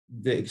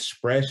the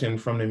expression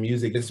from the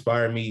music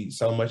inspired me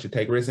so much to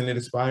take risks, and it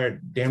inspired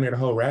damn near the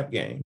whole rap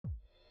game.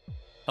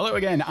 Hello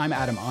again, I'm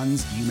Adam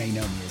Unz. You may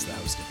know me as the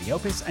host of The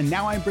Opus, and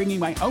now I'm bringing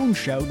my own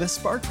show, The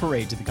Spark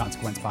Parade, to the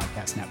Consequence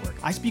Podcast Network.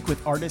 I speak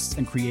with artists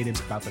and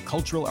creatives about the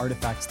cultural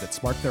artifacts that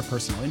spark their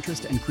personal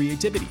interest and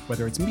creativity,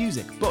 whether it's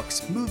music,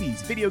 books,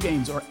 movies, video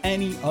games, or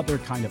any other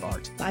kind of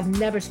art. I've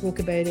never spoke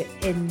about it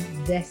in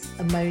this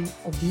amount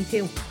of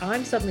detail.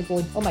 I'm suddenly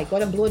going, oh my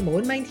God, I'm blowing my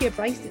own mind here,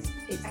 Christ.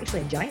 It's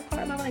actually a giant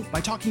part of my life.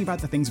 By talking about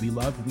the things we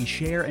love, we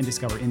share and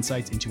discover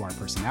insights into our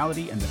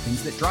personality and the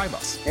things that drive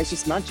us. It's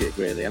just magic,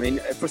 really. I mean,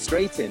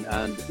 frustrating,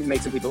 and it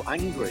makes some people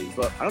angry,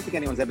 but I don't think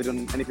anyone's ever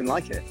done anything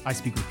like it. I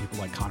speak with people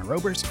like Connor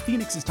Oberst,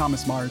 Phoenix's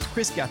Thomas Mars,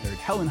 Chris Gethard,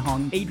 Helen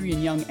Hong,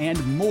 Adrian Young,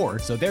 and more,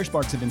 so their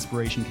sparks of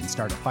inspiration can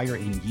start a fire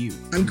in you.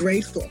 I'm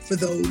grateful for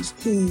those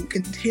who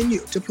continue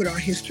to put our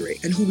history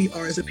and who we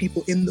are as a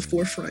people in the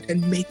forefront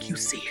and make you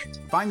see it.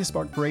 Find The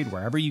Spark Parade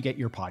wherever you get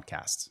your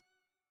podcasts.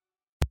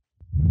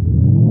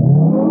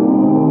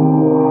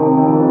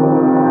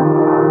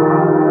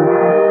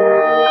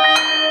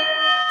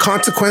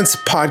 Consequence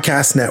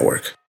Podcast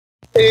Network.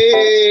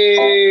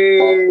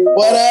 Hey,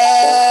 what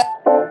up?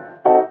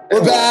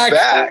 We're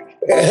back.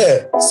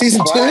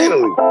 Season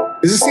Finally. 2?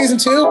 Is this season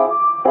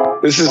 2?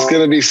 This is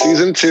going to be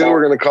season 2.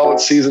 We're going to call it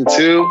season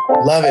 2.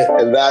 Love it.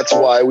 And that's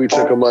why we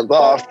took a month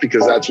off,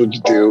 because that's what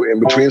you do in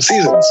between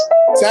seasons.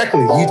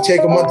 Exactly. You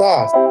take a month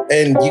off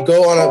and you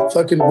go on a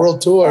fucking world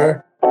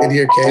tour, in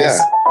your case.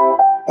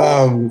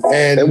 Yeah.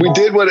 And we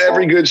did what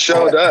every good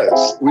show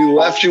does. We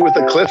left you with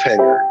a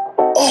cliffhanger.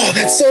 Oh,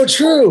 that's so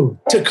true.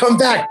 To come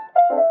back.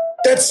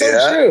 That's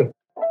so true.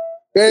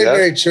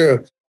 Very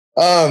true.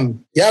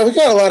 Yeah, we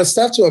got a lot of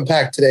stuff to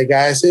unpack today,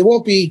 guys. It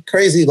won't be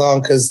crazy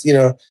long because,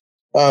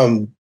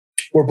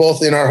 we're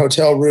both in our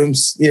hotel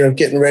rooms,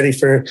 getting ready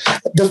for...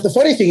 The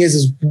funny thing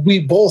is we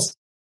both...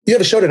 You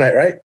have a show tonight,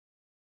 right?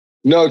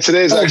 No,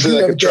 today's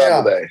actually like a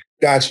travel day.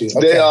 Got you.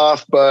 Day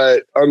off,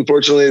 but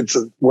unfortunately, it's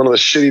one of the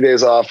shitty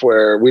days off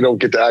where we don't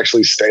get to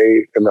actually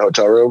stay in the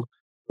hotel room.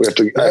 We have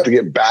to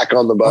get back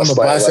on the bus. On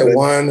the bus at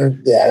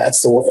 1. Yeah,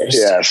 that's the worst.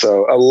 Yeah,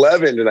 so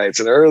 11 tonight's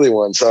an early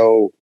one.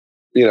 So,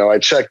 I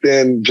checked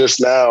in just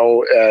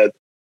now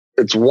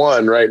it's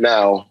 1 right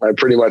now. I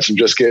pretty much am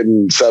just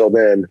getting settled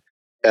in,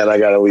 and I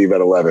got to leave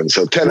at 11.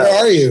 So 10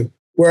 hours.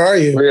 Where are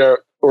you?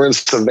 We're in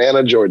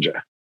Savannah,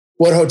 Georgia.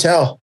 What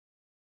hotel?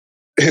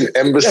 In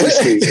Embassy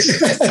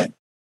Suites.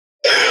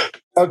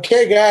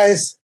 Okay,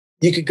 guys,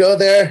 you could go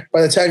there.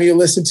 By the time you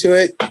listen to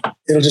it,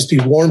 it'll just be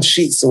warm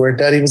sheets to where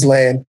Duddy was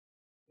laying.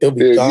 It'll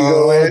be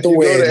gone with the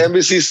wind. Go to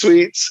Embassy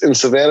Suites in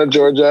Savannah,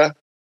 Georgia.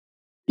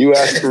 You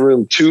ask for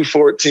room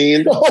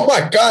 214. Oh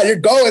my God, you're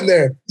going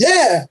there.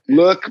 Yeah.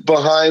 Look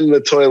behind the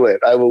toilet.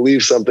 I will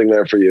leave something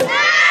there for you.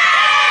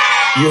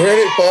 You heard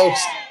it,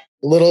 folks.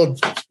 A little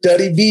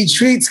Duddy B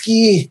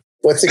Treatski.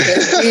 What's it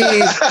going to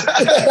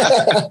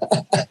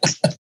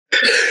be?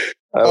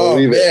 Oh,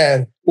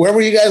 man. Where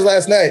were you guys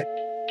last night?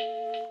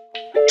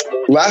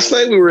 Last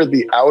night we were at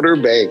the Outer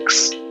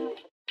Banks.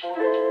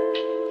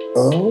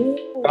 Oh.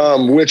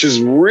 Which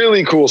is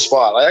really cool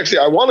spot.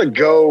 I want to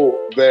go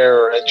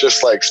there and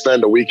just like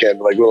spend a weekend,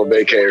 like a little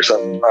vacay or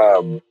something.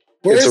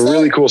 It's a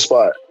really cool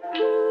spot.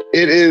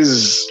 It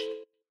is,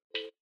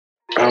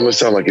 I'm going to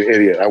sound like an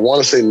idiot. I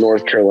want to say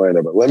North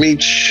Carolina, but let me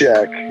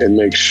check and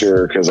make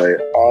sure, because I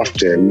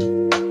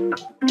often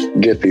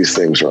get these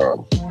things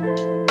wrong.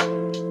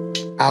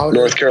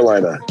 North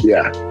Carolina.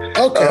 Yeah.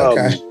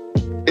 Okay.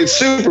 It's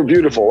super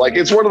beautiful. Like,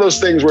 it's one of those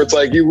things where it's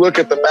like you look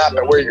at the map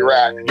at where you're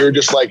at and you're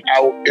just like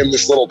out in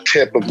this little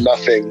tip of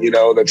nothing,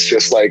 that's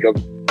just like a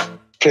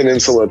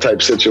peninsula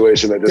type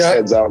situation that just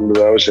heads out into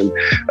the ocean.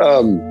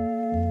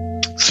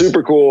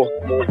 Super cool.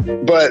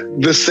 But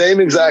the same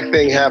exact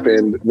thing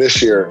happened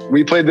this year.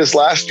 We played this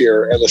last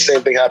year and the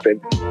same thing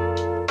happened.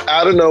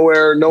 Out of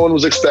nowhere, no one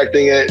was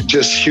expecting it.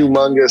 Just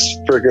humongous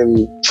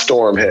freaking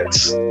storm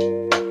hits.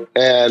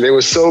 And it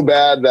was so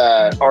bad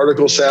that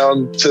Article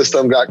Sound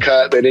System got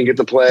cut. They didn't get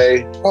to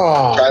play.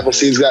 Oh. Tribal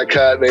Seeds got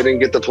cut. They didn't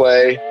get to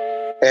play.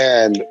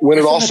 And when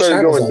it all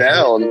started going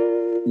down,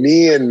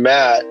 me and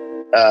Matt,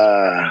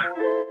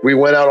 we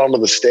went out onto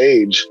the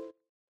stage.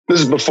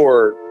 This is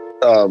before,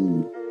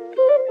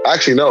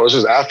 actually, no, it was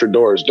just after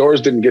doors.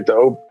 Doors didn't get to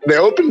open. They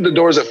opened the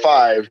doors at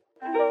 5.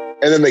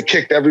 And then they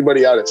kicked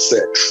everybody out at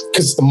 6.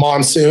 Because the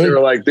monsoon. They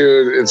were like,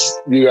 dude,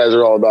 you guys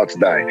are all about to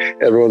die.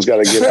 Everyone's got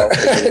to get out.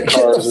 Get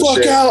the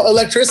fuck out.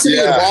 Electricity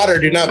and water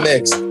do not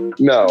mix.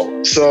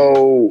 No.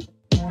 So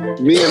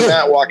me and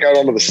Matt walk out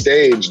onto the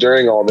stage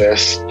during all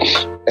this,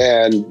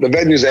 and the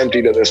venue's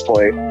emptied at this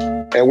point.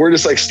 And we're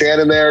just like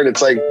standing there, and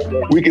it's like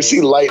we can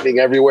see lightning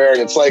everywhere, and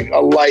it's like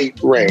a light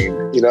rain,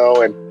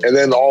 and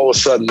then all of a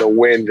sudden the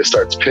wind just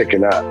starts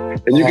picking up.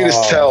 And you can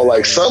just tell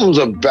like something's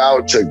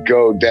about to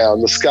go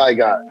down. The sky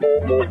got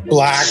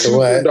black or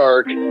what?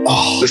 Dark.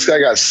 The sky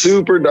got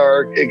super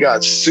dark. It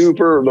got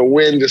the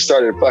wind just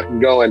started fucking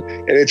going,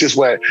 and it just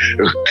went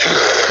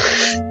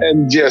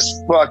and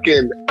just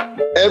fucking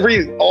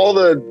all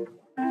the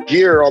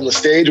gear on the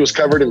stage was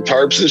covered in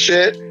tarps and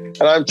shit.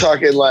 And I'm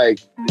talking like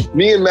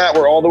me and Matt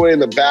were all the way in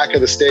the back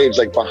of the stage,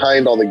 like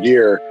behind all the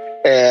gear.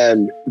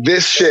 And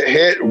this shit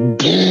hit,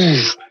 boom,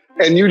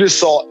 and you just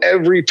saw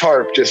every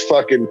tarp just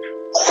fucking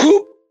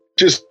whoop,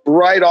 just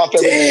right off.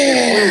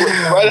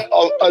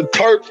 A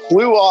tarp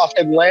flew off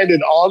and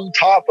landed on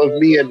top of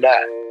me and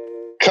Matt.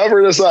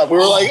 Covered us up. We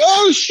were like,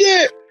 oh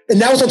shit. And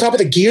that was on top of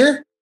the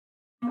gear?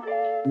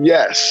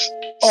 Yes.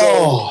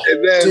 So,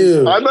 and then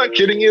dude. I'm not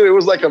kidding you. It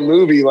was like a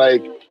movie,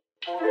 like,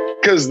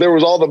 because there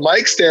was all the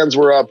mic stands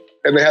were up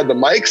and they had the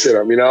mics in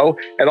them, you know,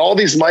 and all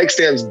these mic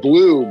stands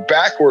blew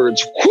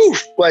backwards,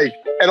 whoof, like,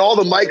 and all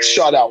the mics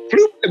shot out,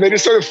 whoop, and they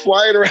just started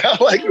flying around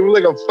like it was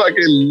like a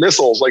fucking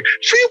missiles, like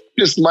whoop,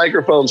 just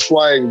microphones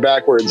flying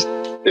backwards.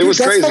 It was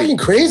crazy. That's fucking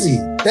crazy.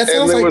 That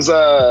sounds like was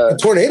a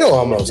tornado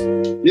almost.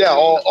 Yeah,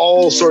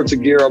 all sorts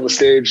of gear on the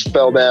stage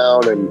fell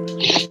down, and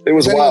it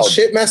was wild.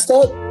 Shit messed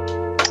up.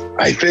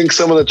 I think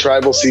some of the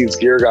Tribal Seeds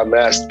gear got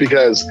messed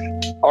because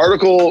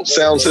Article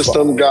sound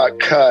system got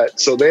cut,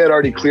 so they had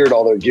already cleared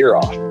all their gear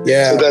off.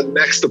 Yeah. So then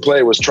next to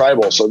play was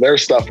Tribal, so their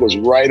stuff was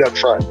right up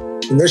front.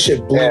 And their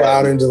shit blew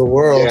out into the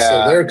world,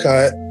 so they're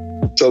cut.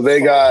 So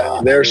they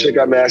got their shit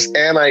got messed,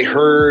 and I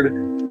heard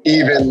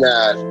even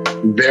that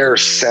their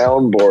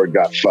soundboard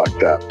got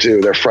fucked up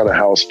too. Their front of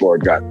house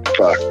board got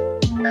fucked.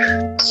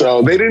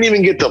 So they didn't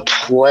even get to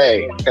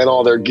play, and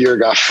all their gear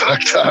got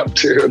fucked up,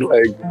 dude.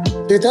 Like,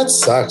 dude, that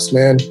sucks,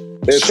 man.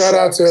 Shout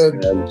out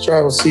to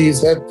Tribal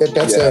Seeds.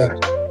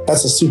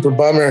 That's a super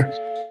bummer.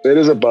 It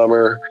is a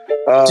bummer.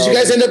 Did you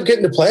guys end up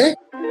getting to play?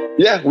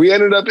 Yeah, we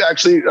ended up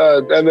actually,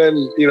 and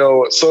then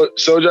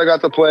Soja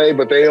got to play,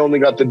 but they only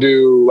got to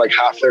do like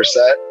half their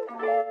set,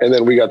 and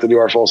then we got to do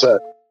our full set.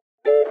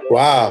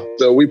 Wow.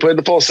 So we played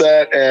the full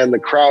set and the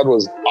crowd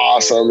was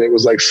awesome. It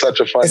was like such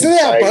a fun Isn't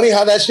that funny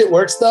how that shit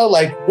works though?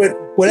 Like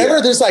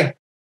whenever there's like,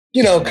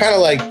 you know, kind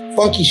of like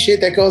funky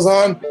shit that goes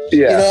on,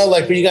 you know,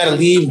 like when you got to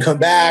leave and come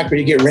back or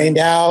you get rained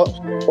out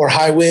or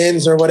high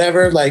winds or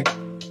whatever. Like,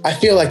 I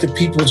feel like the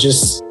people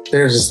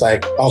they're just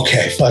like,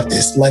 okay, fuck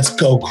this. Let's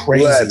go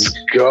crazy. Let's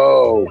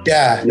go.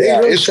 Yeah.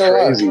 Really it's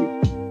crazy.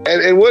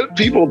 And what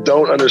people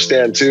don't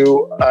understand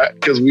too,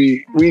 because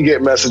we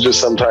get messages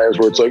sometimes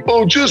where it's like,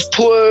 oh, just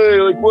play,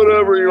 like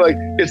whatever. You're like,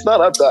 it's not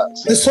up to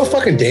us. It's so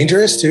fucking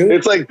dangerous too.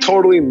 It's like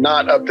totally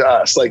not up to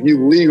us. Like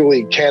you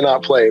legally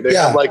cannot play. They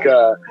have like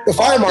the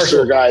fire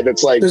marshal guy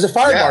that's like, there's a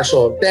fire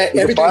marshal that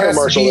everything has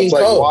to be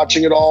that's like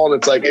watching it all. And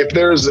it's like, if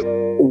there's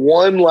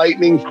one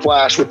lightning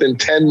flash within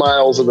 10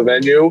 miles of the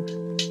venue,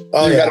 you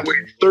got to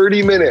wait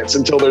 30 minutes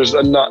until there's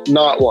a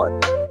not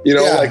one. You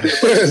know, like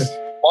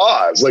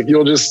laws, like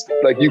you'll just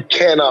like you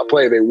cannot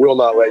play. They will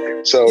not let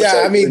you. So it's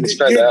like, I mean, it's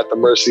kind of at the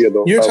mercy of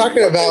the. You're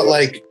talking about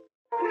like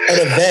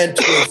an event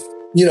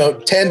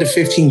with 10 to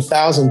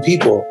 15,000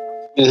 people.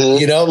 Mm-hmm.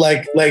 You know,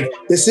 like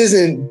this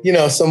isn't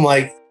some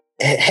like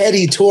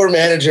heady tour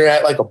manager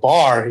at like a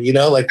bar. You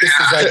know, like this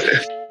is like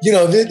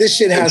this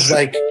shit has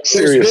like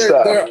serious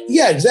stuff.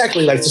 Yeah,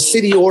 exactly. Like the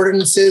city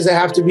ordinances that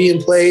have to be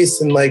in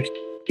place and like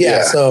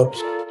so.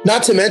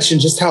 Not to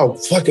mention just how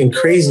fucking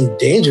crazy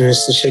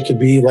dangerous this shit could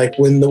be. Like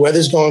when the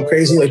weather's going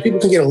crazy, like people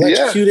can get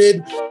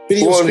electrocuted,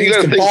 video screens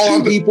can fall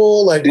on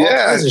people, like all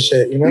kinds of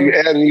shit, you know?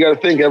 And you got to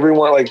think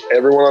everyone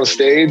on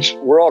stage,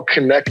 we're all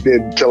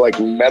connected to like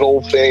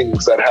metal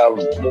things that have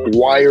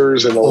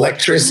wires and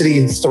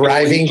electricity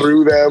thriving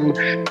through them.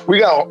 We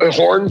got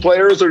horn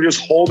players that are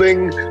just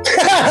holding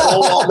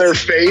on their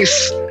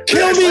face.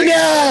 Kill me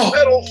now!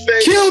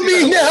 Kill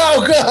me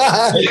now,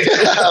 God!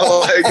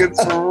 Like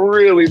it's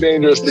really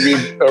dangerous to be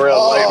around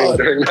lightning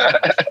during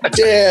that.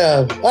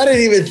 Damn, I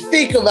didn't even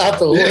think about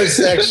the horn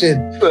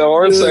section. The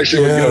horn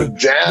section would go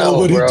down.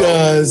 Nobody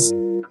does.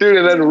 Dude,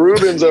 and then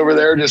Ruben's over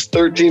there, just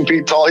 13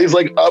 feet tall. He's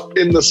like up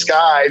in the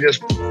sky.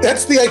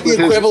 That's the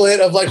equivalent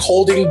of like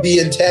holding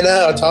the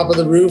antenna on top of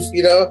the roof,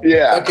 you know?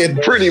 Yeah,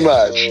 pretty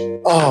much.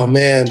 Oh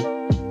man.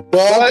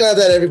 Well, I'm glad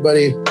that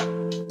everybody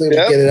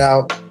didn't get it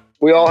out.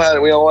 We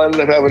all ended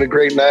up having a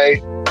great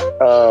night.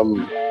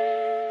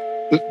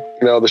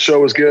 The show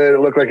was good. It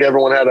looked like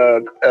everyone had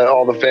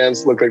all the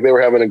fans looked like they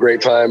were having a great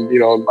time.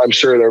 I'm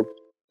sure it's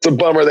a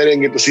bummer they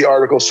didn't get to see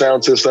Article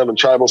Sound System and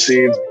Tribal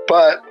Seeds,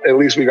 but at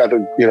least we got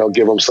to,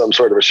 give them some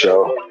sort of a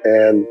show,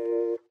 and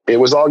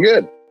it was all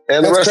good.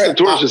 And the rest of the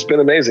tour's just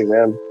been amazing,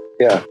 man.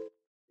 Yeah.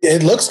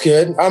 It looks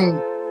good.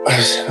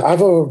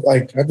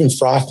 I've been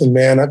frothing,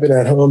 man. I've been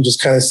at home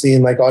just kind of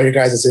seeing like all your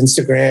guys'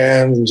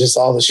 Instagram and just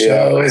all the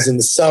shows in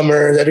the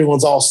summer.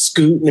 Everyone's all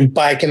scooting and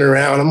biking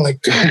around. I'm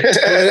like, God,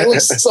 it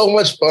looks so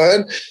much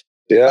fun.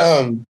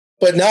 Yeah.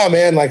 But no,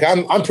 man, like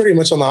I'm pretty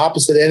much on the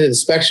opposite end of the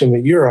spectrum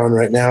that you're on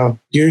right now.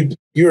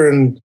 You're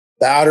in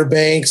the Outer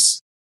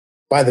Banks,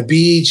 by the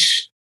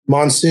beach,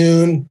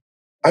 monsoon.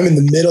 I'm in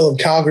the middle of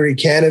Calgary,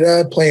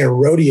 Canada, playing a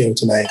rodeo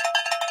tonight.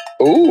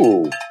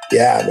 Ooh.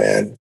 Yeah,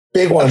 man.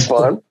 Big one. That's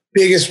fun.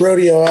 Biggest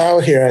rodeo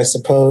out here, I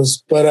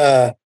suppose.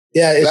 But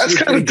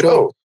that's kind of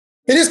dope.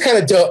 It is kind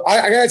of dope.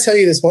 I gotta tell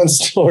you this one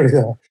story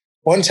though.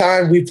 One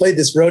time we played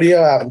this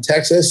rodeo out in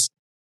Texas.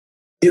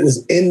 It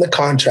was in the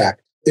contract.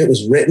 It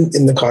was written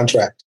in the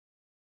contract.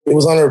 It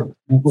was on a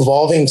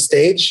revolving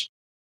stage.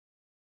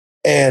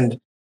 and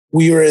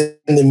we were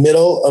in the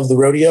middle of the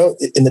rodeo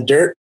in the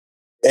dirt.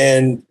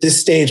 And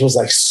this stage was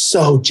like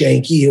so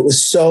janky. It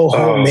was so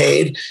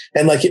homemade.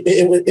 And like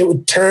it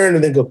would turn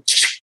and then go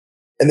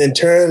and then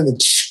turn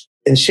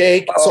and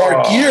shake. So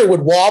our gear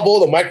would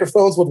wobble. The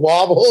microphones would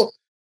wobble.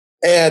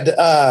 And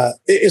so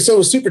it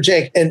was super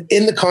jank. And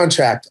in the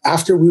contract,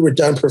 after we were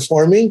done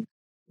performing,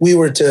 we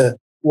were to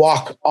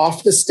walk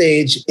off the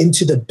stage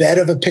into the bed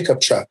of a pickup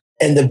truck.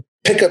 And the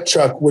pickup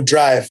truck would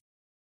drive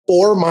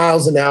 4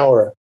 miles an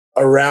hour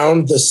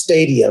around the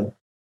stadium.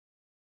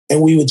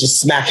 And we would just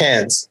smack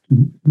hands.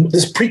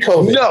 This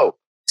pre-COVID. No.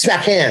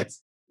 Smack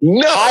hands.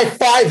 No.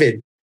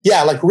 High-fiving.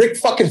 Yeah, like Rick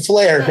fucking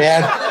Flair,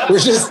 man. We're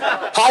just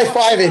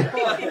high-fiving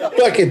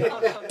fucking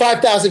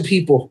 5,000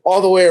 people all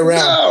the way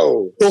around.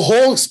 No. The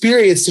whole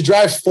experience to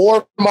drive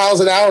 4 miles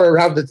an hour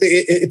around the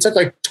thing, it took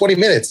like 20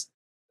 minutes.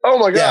 Oh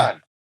my God. Yeah.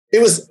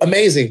 It was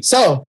amazing.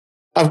 So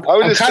I'm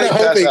kind of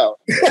hoping.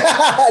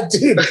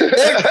 Dude,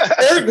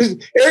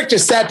 Eric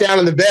just sat down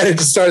in the bed and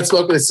just started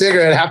smoking a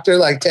cigarette after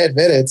like 10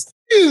 minutes.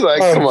 He's like,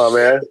 come on,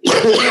 man.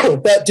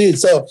 That dude.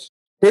 So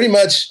pretty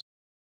much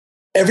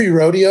every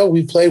rodeo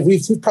we've played,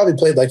 we've probably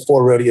played like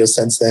 4 rodeos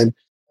since then.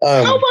 How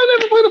have I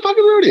never played a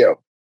fucking rodeo?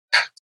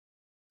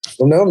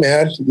 Well, no,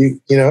 man. You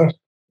know,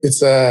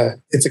 it's a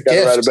gift.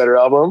 Write a better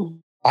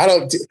album.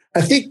 I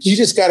think you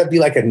just got to be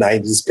like a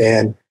 90s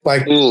band.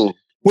 Like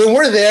when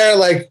we're there,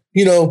 like,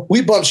 you know,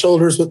 we bump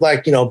shoulders with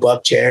like, you know,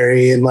 Buck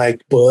Cherry and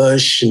like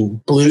Bush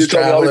and Blues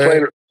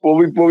Traveler.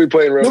 We'll be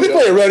playing rodeos. We'll be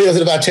playing rodeos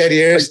in about 10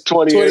 years. Like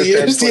 20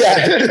 years.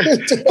 Yeah.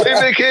 Play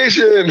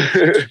vacation.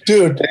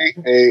 Dude.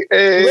 Hey.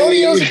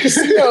 Rodeos and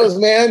casinos,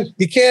 man.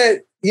 You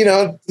can't, you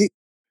know,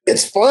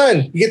 it's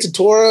fun. You get to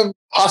tour them.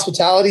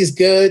 Hospitality is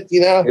good,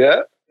 you know?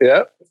 Yeah.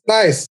 It's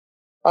nice.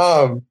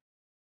 So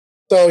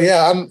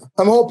yeah, I'm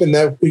hoping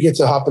that we get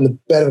to hop in the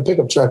bed of a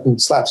pickup truck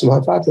and slap some high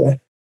five today.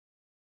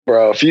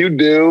 Bro, if you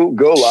do,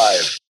 go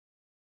live.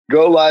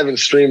 Go live and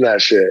stream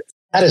that shit.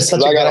 That is such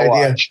a good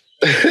idea.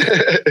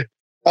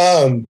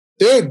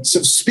 Dude,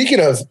 so speaking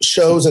of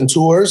shows and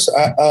tours,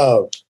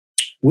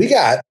 we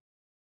got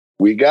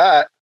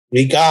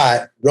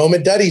Rome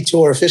and Duddy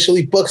tour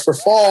officially booked for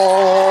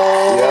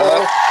fall.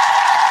 Yeah.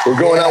 We're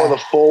going out with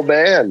a full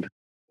band.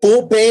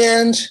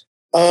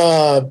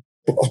 I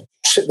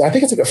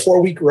think it's like a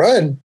 4-week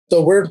run.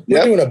 So we're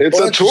doing a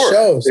bunch of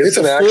shows. It's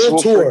an actual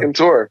freaking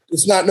tour.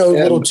 It's not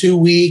little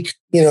 2-week,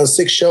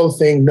 6-show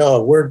thing.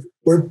 No, we're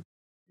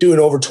doing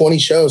over 20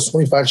 shows,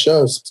 25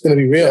 shows. It's going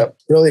to be real. Yep.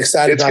 Really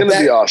excited about that. It's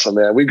going to be awesome,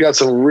 man. We've got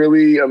some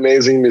really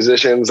amazing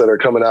musicians that are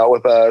coming out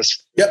with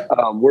us. Yep.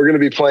 We're going to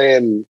be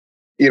playing,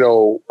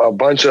 a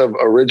bunch of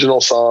original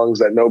songs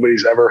that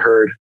nobody's ever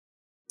heard.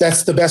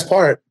 That's the best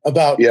part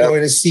about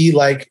going to see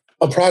like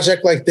a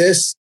project like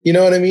this. You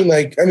know what I mean?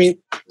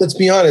 Let's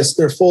be honest.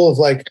 They're full of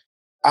like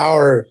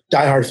our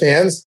diehard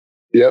fans.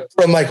 Yep.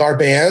 From like our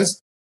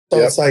bands. So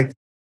it's like,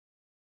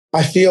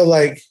 I feel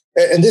like,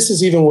 and this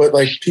is even what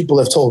like people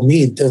have told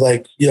me. They're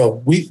like,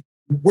 we're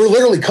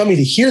literally coming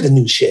to hear the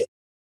new shit.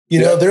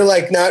 They're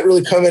like not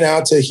really coming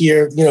out to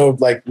hear,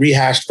 like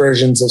rehashed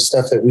versions of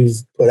stuff that we've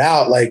put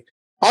out. Like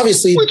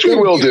obviously, which we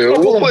will do.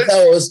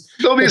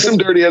 There'll be some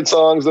Dirty Head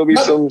songs. There'll be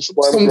some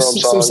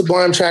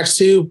Sublime tracks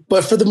too.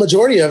 But for the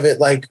majority of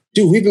it, like,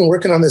 dude, we've been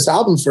working on this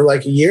album for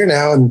like a year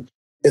now, and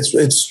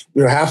it's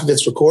half of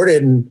it's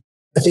recorded, and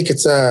I think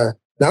it's now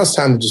it's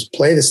time to just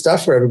play this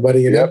stuff for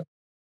everybody. Yep.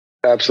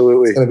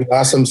 Absolutely. It's going to be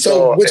awesome.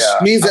 So, which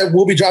means that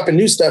we'll be dropping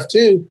new stuff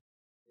too.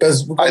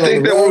 Because I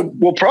think that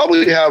we'll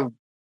probably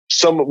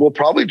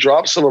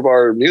drop some of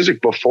our music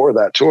before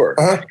that tour.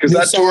 Because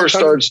that tour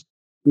starts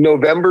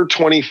November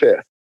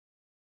 25th.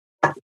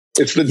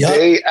 It's the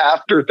day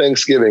after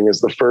Thanksgiving is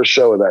the first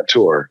show of that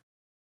tour.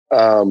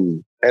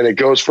 And it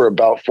goes for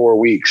about 4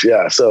 weeks.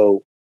 Yeah.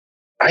 So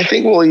I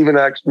think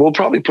we'll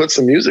probably put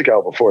some music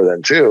out before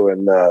then too.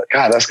 And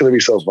God, that's going to be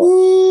so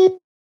fun.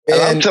 And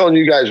I'm telling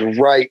you guys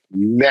right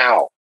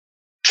now,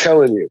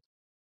 it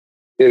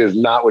is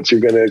not what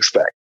you're going to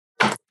expect.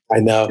 I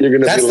know. You're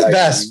going to That's be the like,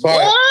 best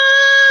part.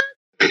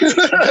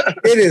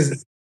 It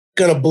is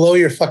going to blow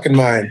your fucking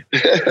mind.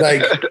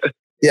 Like,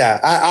 yeah,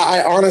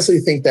 I honestly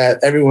think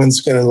that everyone's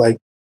going to like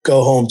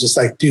go home just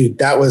like, dude,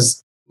 that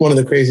was one of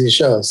the craziest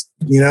shows,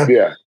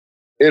 Yeah.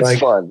 It's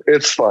fun.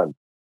 It's fun.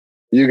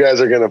 You guys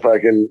are going to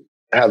fucking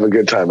have a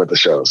good time at the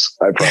shows.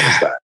 I promise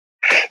that.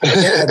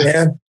 Yeah,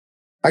 man.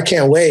 I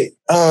can't wait.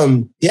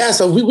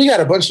 So we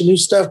got a bunch of new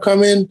stuff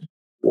coming,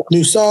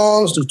 new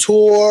songs, new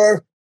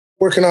tour,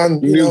 working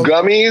on new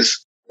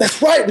gummies.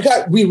 That's right.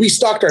 We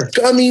restocked our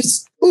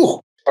gummies.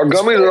 Ooh, our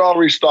gummies are all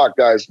restocked,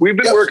 guys. We've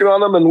been working on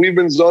them and we've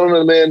been zoning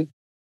them in.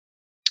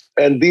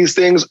 And these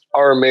things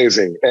are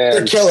amazing. And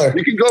they're killer.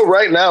 You can go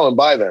right now and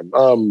buy them.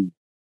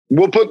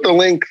 We'll put the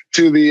link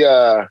to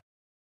the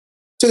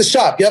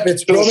shop. Yep,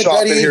 it's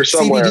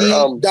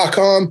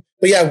RomeandDuddyCBD.com.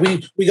 But yeah,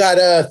 we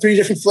got 3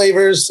 different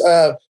flavors.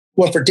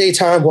 One for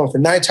daytime, one for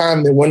nighttime,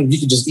 and then one you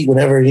can just eat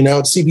whenever,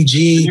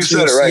 CBG. You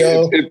said it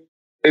right.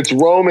 It's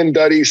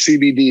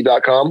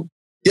RomeandDuddyCBD.com.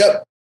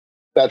 Yep.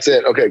 That's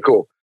it. Okay,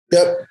 cool.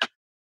 Yep.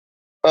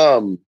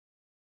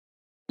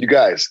 You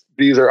guys,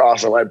 these are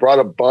awesome. I brought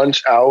a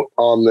bunch out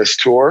on this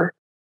tour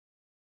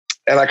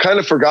and I kind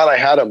of forgot I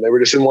had them. They were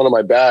just in one of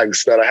my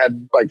bags that I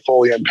had like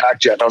fully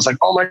unpacked yet. And I was like,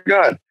 oh my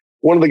God.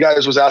 One of the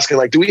guys was asking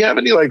like, do we have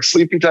any like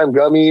sleepy time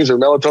gummies or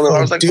melatonin? I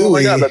was like, oh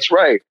my God, that's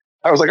right.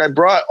 I was like, I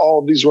brought all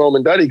of these Rome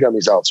and Duddy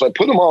gummies out. So I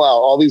put them all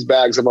out, all these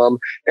bags of them.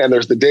 And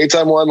there's the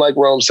daytime one, like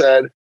Rome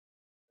said,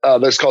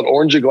 that's called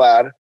Orange You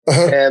Glad.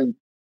 And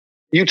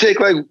you take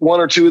like one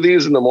or two of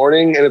these in the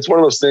morning and it's one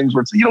of those things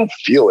where you don't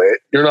feel it.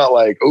 You're not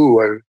like,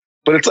 ooh,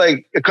 but it's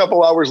like a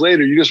couple hours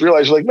later, you just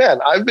realize you're like, man,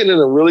 I've been in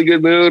a really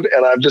good mood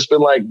and I've just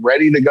been like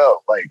ready to go.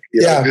 Like,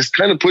 you know, it just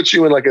kind of puts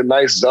you in like a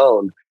nice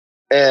zone.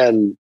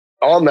 And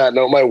on that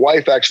note, my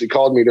wife actually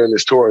called me during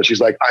this tour and she's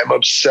like, I'm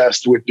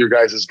obsessed with your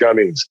guys'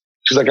 gummies.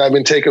 She's like, I've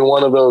been taking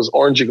one of those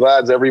Orange You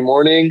Glads every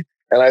morning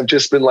and I've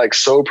just been like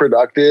so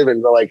productive.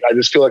 And like, I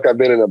just feel like I've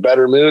been in a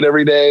better mood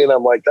every day. And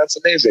I'm like, that's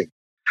amazing.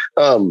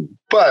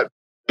 But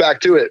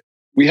back to it.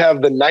 We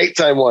have the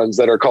nighttime ones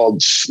that are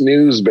called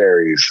snooze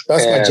berries.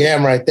 That's my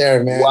jam right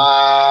there, man.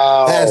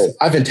 Wow.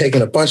 I've been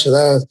taking a bunch of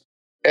those.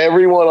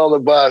 Everyone on the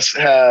bus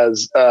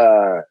has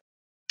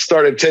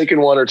started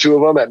taking one or two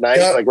of them at night.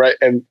 Like, right.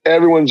 And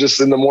everyone's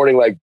just in the morning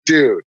like,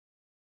 dude,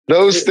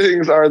 those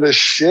things are the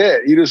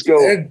shit. You just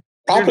go. They're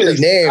properly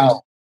named.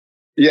 Out.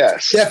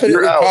 Yes. Definitely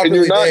you're out. And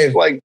you're not named.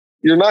 like,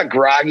 you're not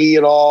groggy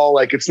at all.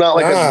 Like, it's not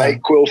like a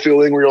NyQuil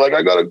feeling where you're like,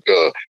 I gotta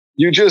go.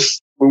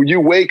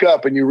 You wake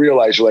up and you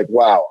realize you're like,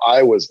 wow,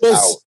 I was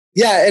out.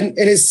 Yeah. And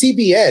it's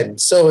CBN.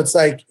 So it's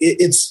like,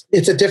 it's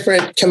a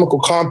different chemical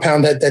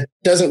compound that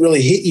doesn't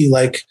really hit you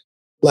like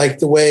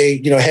the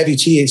way, you know, heavy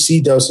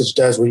THC dosage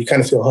does, where you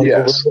kind of feel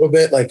hungover a little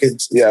bit. Like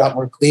it's a lot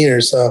more cleaner.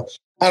 So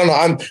I don't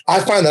know. I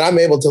find that I'm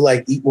able to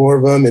like eat more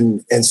of them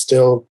and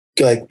still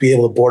like be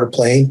able to board a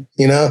plane,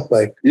 you know,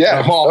 like,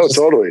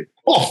 totally.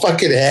 Oh,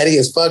 fucking heady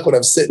as fuck when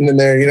I'm sitting in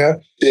there, you know?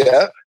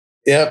 Yeah.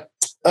 Yep.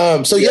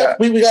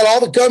 We got all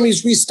the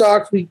gummies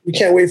restocked. We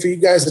can't wait for you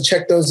guys to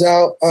check those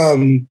out.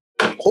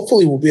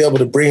 Hopefully we'll be able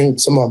to bring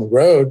some on the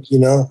road, you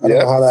know? I don't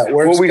know how that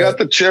works. Well, we got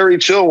the Cherry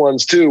Chill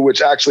ones too,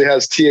 which actually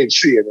has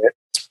THC in it.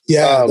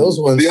 Yeah, those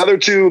ones. The other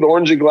two, the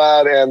Orange You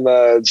Glad and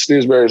the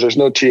snooze berries, there's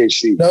no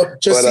THC. Nope,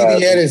 just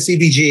CBN and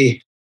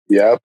CBG.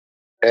 Yep.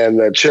 And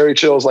the Cherry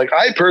Chill is like,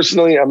 I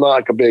personally, I'm not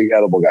like a big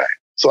edible guy.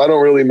 So I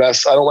don't really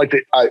mess. I don't like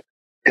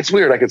it's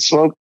weird. I could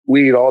smoke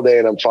weed all day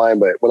and I'm fine.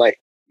 But when I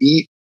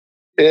eat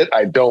it,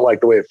 I don't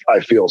like the way I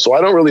feel. So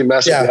I don't really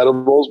mess with the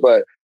edibles.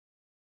 But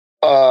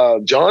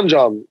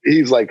John,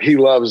 he's like, he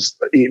loves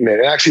eating it.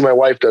 And actually my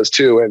wife does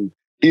too. And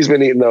he's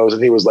been eating those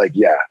and he was like,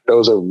 yeah,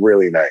 those are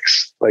really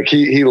nice. Like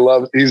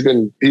he's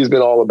been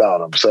all about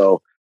them.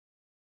 So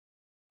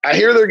I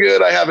hear they're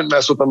good. I haven't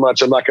messed with them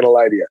much. I'm not going to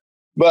lie to you,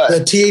 but the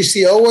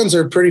THCO ones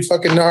are pretty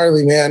fucking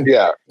gnarly, man.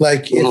 Yeah.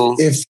 Like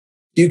if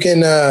you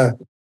can,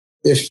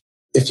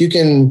 if you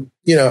can,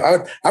 you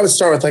know, I would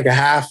start with like a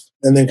half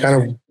and then kind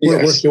of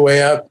work your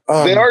way up.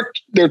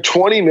 They're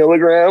 20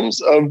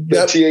 milligrams of the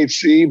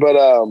THC, but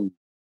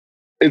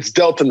it's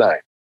Delta 9.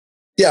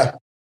 Yeah.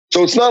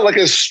 So it's not like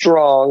as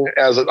strong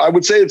as I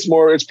would say.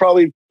 It's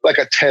probably like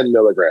a 10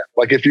 milligram.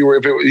 Like if it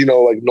were, you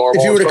know, like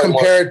normal. If you were to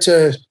compare it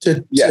to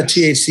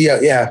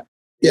THC,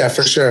 yeah,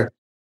 for sure.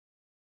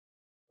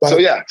 But,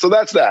 so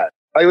that's that.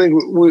 I think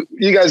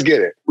you guys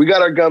get it. We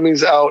got our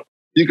gummies out.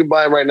 You can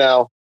buy them right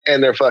now,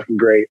 and they're fucking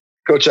great.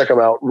 Go check them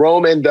out.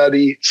 Rome and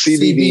Duddy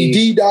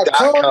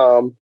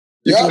CBD.com.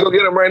 You can go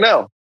get them right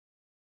now.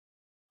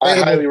 I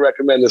highly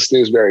recommend the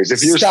snooze berries.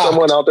 If you're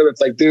someone out there that's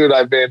like, dude,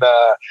 I've been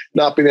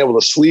not being able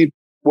to sleep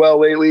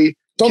well lately.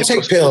 Don't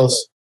take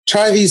pills.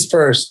 Try these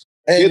first.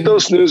 And get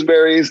those snooze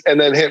berries and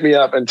then hit me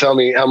up and tell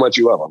me how much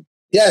you love them.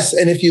 Yes.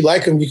 And if you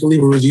like them, you can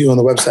leave a review on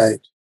the website.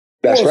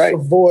 That's right.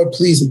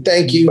 Please and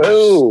thank you.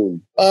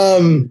 Boom.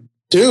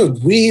 Dude,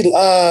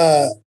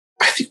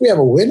 I think we have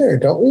a winner,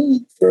 don't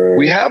we?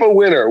 We have a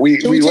winner. We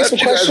left you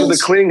guys with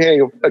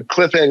a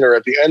cliffhanger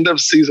at the end of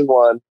season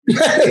 1.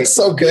 It's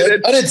so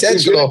good.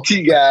 Unintentional.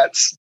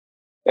 TGATS.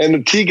 And the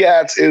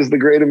TGATS is the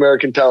Great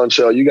American Talent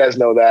Show. You guys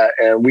know that.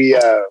 And we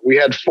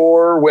had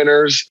 4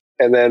 winners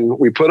and then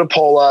we put a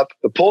poll up.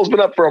 The poll's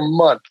been up for a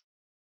month.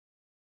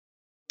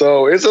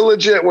 So it's a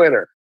legit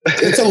winner.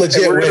 It's a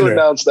legit winner. We're going to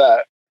announce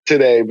that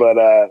today, but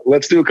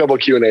let's do a couple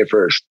Q&A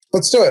first.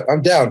 Let's do it.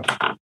 I'm down.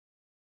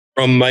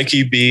 From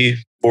Mikey B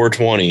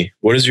 420,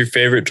 what is your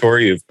favorite tour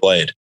you've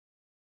played?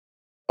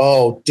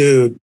 Oh,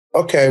 dude.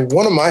 Okay.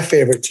 One of my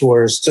favorite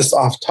tours, just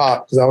off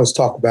top, because I always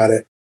talk about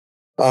it.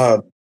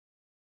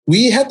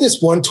 We had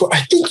this one tour.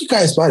 I think you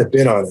guys might have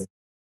been on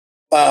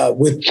it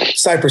with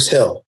Cypress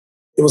Hill.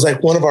 It was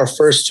like one of our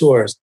first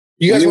tours.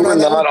 You guys were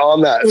not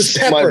on that. It was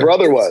Pepper. My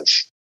brother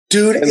was.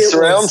 Dude, and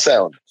surround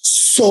sound.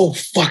 So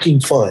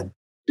fucking fun.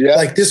 Yeah.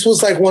 Like this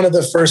was like one of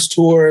the first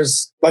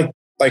tours, like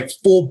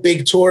full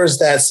big tours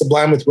that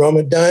Sublime with Rome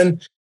had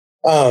done.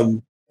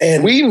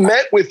 And we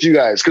met with you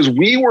guys because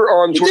we were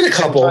on tour at the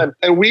same time,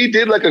 and we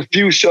did like a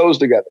few shows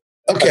together.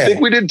 Okay. I think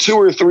we did 2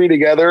 or 3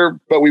 together,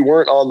 but we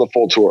weren't on the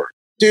full tour.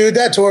 Dude,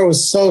 that tour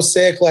was so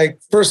sick. Like,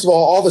 first of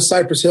all the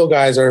Cypress Hill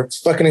guys are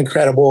fucking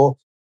incredible.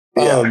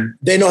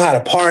 They know how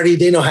to party.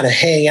 They know how to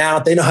hang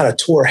out. They know how to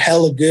tour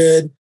hella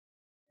good.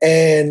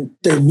 And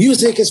their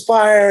music is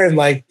fire. And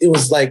like, it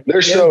was like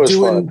their show is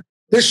fun.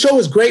 Their show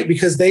is great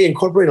because they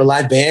incorporate a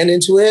live band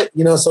into it,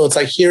 you know? So it's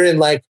like hearing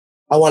like,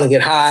 I Want to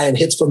Get High and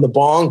hits from the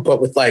bong,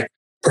 but with like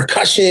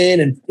percussion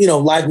and, you know,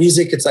 live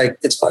music. It's like,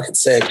 it's fucking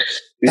sick.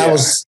 That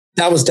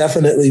was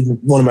definitely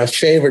one of my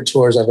favorite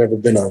tours I've ever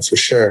been on for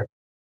sure.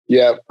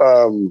 Yeah.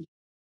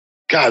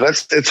 God,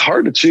 it's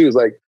hard to choose.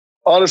 Like,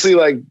 honestly,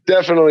 like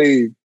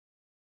definitely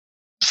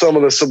some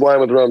of the Sublime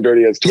with Rome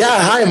Dirty Heads tours.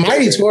 Yeah, High and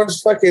Mighty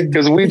tours, fucking.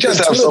 Because we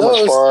just have so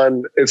much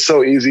fun. It's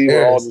so easy.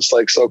 We're all just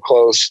like so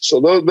close. So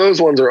those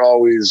ones are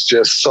always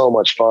just so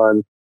much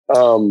fun.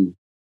 God,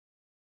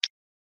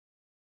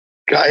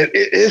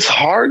 it's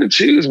hard to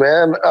choose,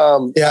 man.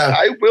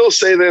 I will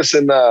say this,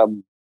 and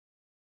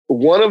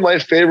one of my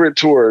favorite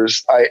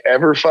tours I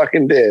ever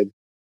fucking did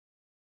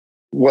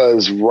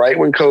was right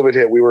when COVID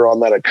hit. We were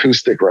on that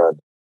acoustic run.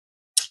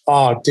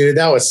 Oh, dude,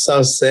 that was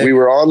so sick. We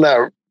were on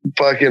that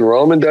fucking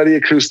Rome and Duddy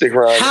acoustic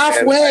run.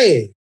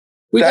 Halfway.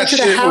 That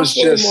shit was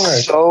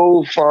just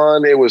so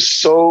fun. It was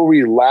so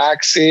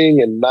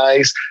relaxing and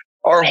nice.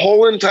 Our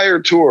whole entire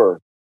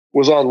tour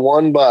was on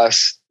one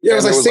bus. Yeah, it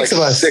was like six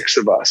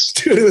of us.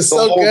 Dude, it was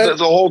so good.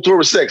 The whole tour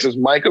was 6. It was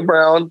Micah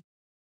Brown,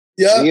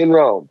 me and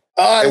Rome.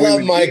 Oh, I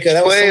love Micah.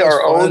 That was play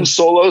our own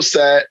solo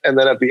set, and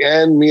then at the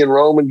end, me and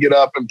Rome would get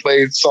up and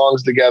play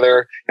songs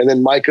together, and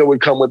then Micah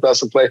would come with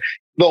us and play.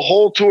 The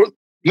whole tour,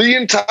 the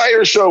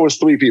entire show was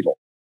 3 people.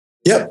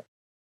 Yep.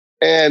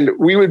 And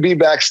we would be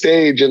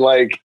backstage, and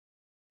like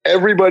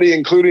everybody,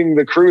 including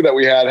the crew that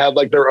we had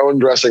like their own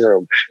dressing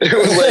room. It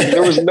was like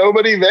there was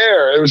nobody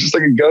there. It was just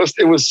like a ghost.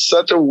 It was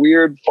such a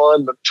weird,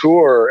 fun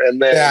tour,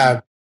 and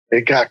then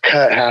it got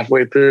cut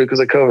halfway through because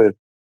of COVID.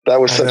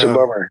 That was such a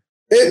bummer.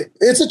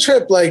 It's a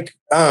trip, like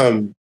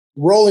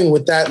rolling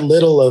with that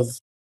little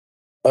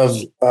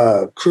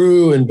of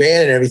crew and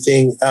band and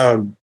everything.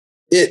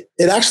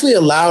 It actually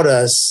allowed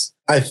us,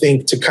 I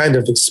think, to kind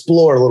of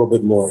explore a little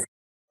bit more.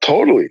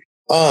 Totally.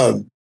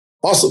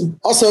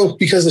 Also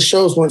because the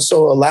shows weren't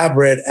so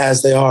elaborate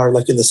as they are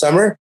like in the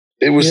summer.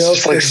 It was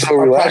just like so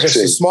relaxing. Projects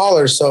are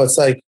smaller, so it's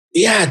like,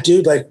 yeah,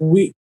 dude. Like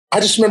I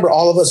just remember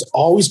all of us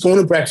always going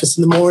to breakfast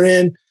in the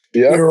morning.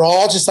 Yeah, we were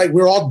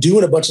all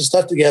doing a bunch of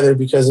stuff together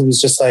because it was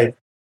just like,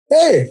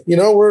 hey, you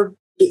know,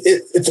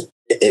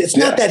 it's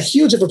not that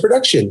huge of a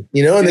production,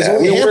 you know, and there's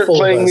only a handful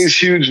playing of us. These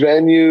huge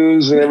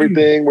venues and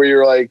everything where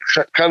you're like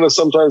kind of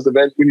sometimes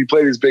when you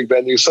play these big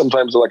venues,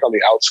 sometimes they're like on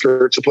the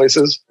outskirts of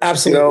places.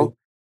 Absolutely. You know?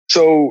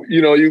 So,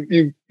 you know,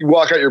 you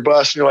walk out your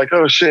bus and you're like,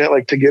 oh shit,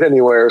 like to get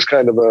anywhere is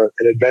kind of an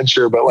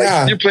adventure. But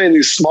like you're playing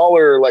these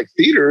smaller like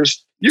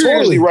theaters, you're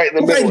usually right in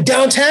the middle. Right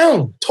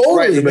downtown. Totally,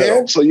 right in the middle.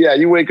 Man. So yeah,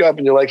 you wake up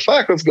and you're like,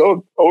 fuck, let's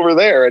go over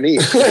there and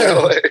eat. You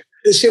know, like,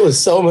 this shit was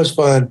so much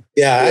fun.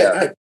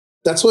 Yeah.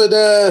 That's what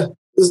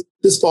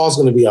this fall's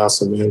going to be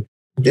awesome, man.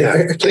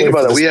 Yeah. Think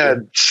about it. We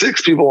had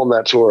 6 people on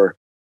that tour.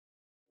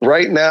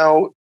 Right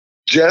now,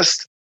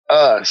 just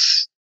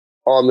us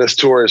on this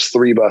tour is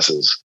 3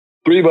 buses.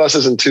 3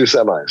 buses and 2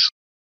 semis.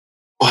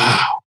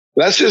 Wow.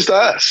 That's just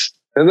us.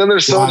 And then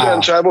there's Soja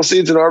and Tribal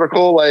Seeds, an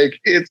article. Like,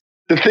 it's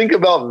to think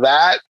about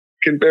that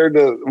compared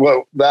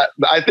to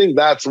I think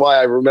that's why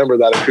I remember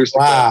that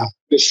acoustic. Wow.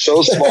 It's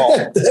so small.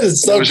 That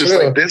is so it was true.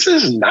 Just like, this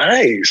is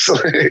nice.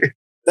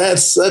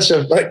 That's such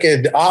a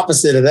fucking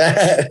opposite of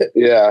that.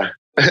 Yeah.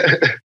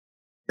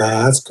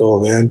 That's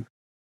cool, man.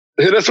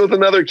 Hit us with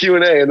another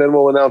Q&A and then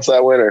we'll announce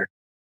that winner.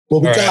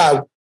 Well, we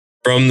got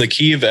from the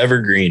Key of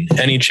Evergreen,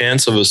 any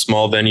chance of a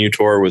small venue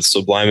tour with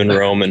Sublime and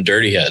Rome and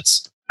Dirty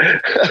Heads?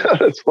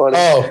 That's funny.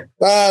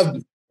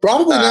 Oh,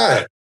 probably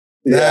not.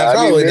 Yeah,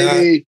 probably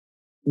not.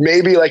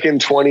 Maybe like in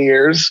 20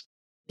 years.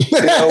 You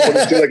know,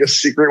 we'll do like a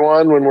secret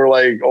one when we're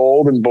like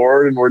old and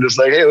bored and we're just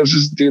like, hey, let's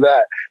just do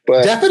that.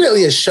 But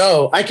definitely a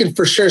show. I can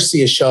for sure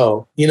see a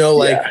show, you know,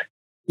 like,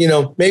 you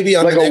know, maybe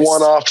on like a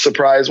one-off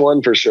surprise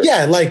one for sure.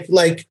 Yeah. Like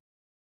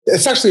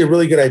it's actually a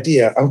really good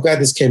idea. I'm glad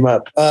this came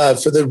up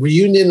for the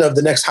reunion of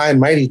the next High and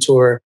Mighty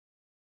tour.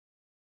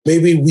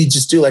 Maybe we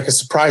just do like a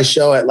surprise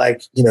show at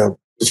like, you know,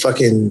 the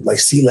fucking like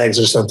Sea Legs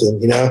or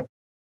something, you know,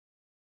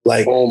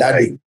 like, oh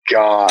my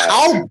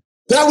God.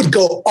 That would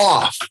go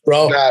off,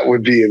 bro. That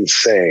would be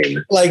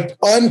insane. Like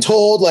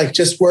untold, like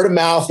just word of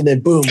mouth, and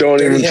then boom.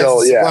 Don't even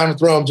tell. Yeah, Sublime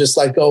with Rome, just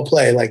like go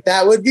play. Like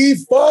that would be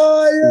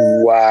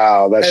fire.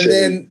 Wow,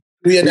 then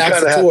we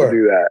announce the tour.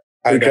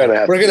 Have to do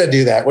that. We're gonna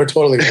do that. We're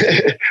totally.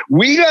 Gonna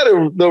we got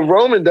the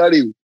Rome and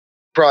Duddy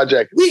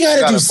project. We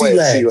gotta do Sea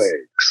Legs.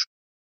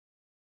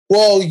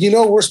 Well, you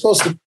know we're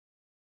supposed to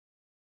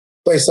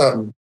play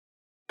something.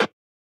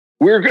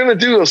 We're gonna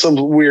do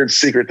some weird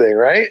secret thing,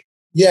 right?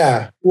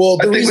 Yeah. Well,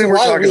 the reason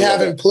why we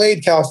haven't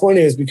played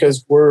California is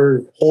because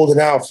we're holding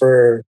out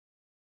for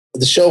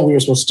the show we were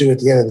supposed to do at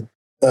the end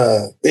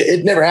of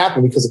it never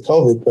happened because of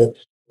COVID, but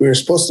we were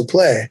supposed to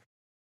play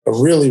a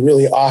really,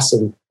 really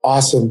awesome,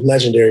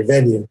 legendary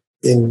venue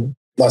in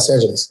Los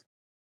Angeles.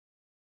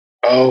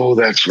 Oh,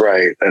 that's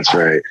right. That's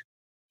right.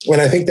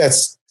 And I think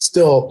that's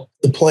still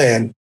the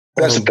plan.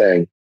 That's the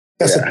thing.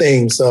 That's the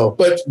thing. So,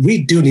 but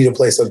we do need to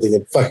play something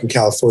in fucking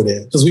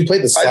California because we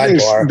played the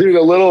sidebar. Dude,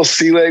 a little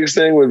sea legs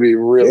thing would be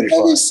really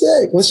fun. Be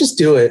sick. Let's just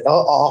do it.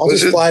 I'll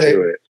just fly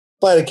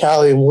to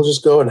Cali and we'll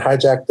just go and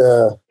hijack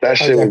the. That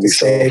shit would be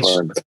so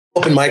fun.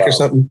 Open mic or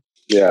something.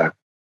 Yeah.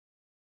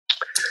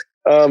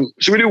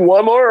 Should we do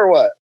one more or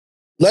what?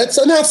 Let's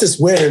announce this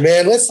winner,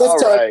 man. Let's tell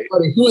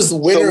everybody who is the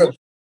winner of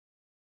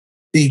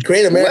the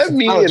Great American. Let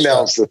me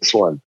announce this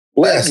one.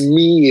 Let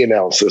me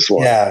announce this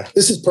one. Yeah,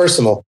 this is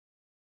personal.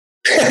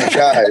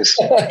 Guys,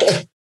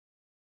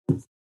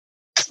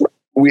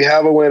 we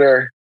have a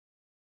winner.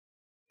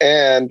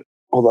 And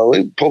hold on,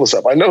 let me pull this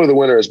up. I know who the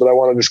winner is, but I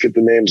want to just get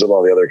the names of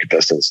all the other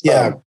contestants.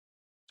 Yeah,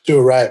 do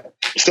it right.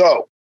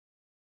 So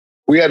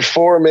we had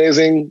 4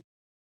 amazing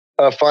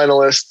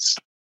finalists.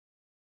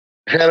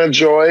 Hannah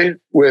Joy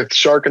with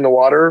Shark in the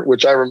Water,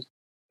 which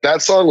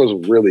that song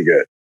was really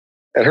good.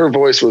 And her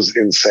voice was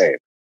insane.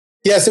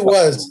 Yes, it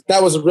was.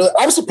 That was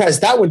I was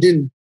surprised that one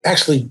didn't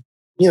actually,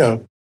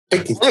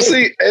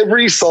 honestly,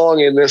 every song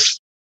in this,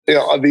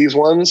 of these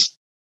ones,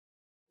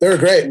 they were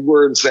great.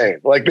 Were insane.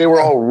 Like they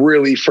were all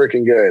really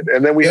freaking good.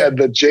 And then we had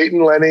the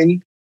Jayton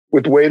Lenning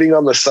with Waiting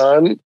on the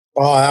Sun.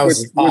 Oh, that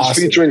was awesome. Which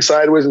featuring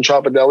Sideways and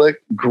Tropodelic.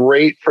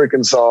 Great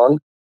freaking song.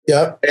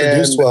 Yep.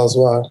 Produced well as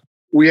well.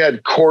 We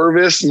had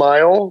Corvus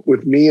Mile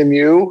with Me and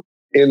You.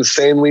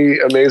 Insanely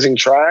amazing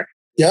track.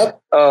 Yep.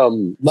 Love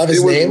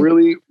his name. It was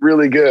really,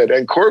 really good.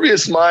 And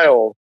Corvus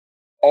Mile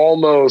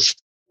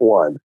almost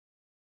won.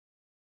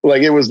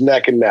 Like it was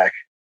neck and neck.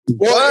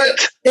 Well,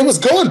 but it was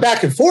going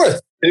back and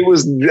forth.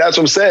 That's what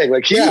I'm saying.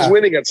 Like he was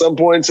winning at some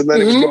points and then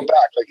it was going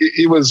back. Like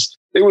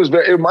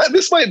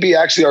this might be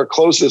actually our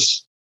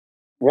closest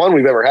one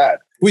we've ever had.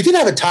 We did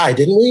have a tie,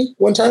 didn't we?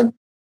 One time?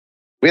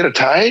 We had a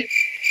tie?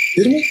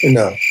 Didn't we? Or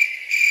no?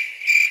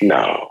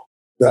 No.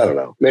 I don't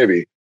know.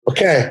 Maybe.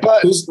 Okay.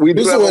 But we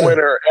do have a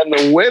winner. And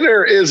the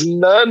winner is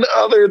none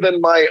other than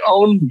my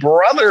own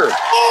brother.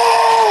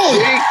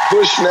 Jake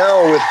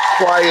Bushnell with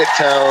Quiet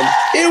Town.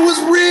 It was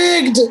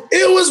rigged.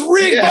 It was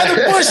rigged by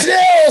the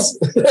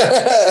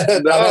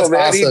Bushnells. No,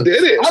 man, awesome. He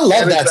did it. I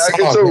love that song.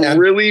 It's a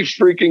really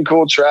freaking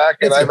cool track.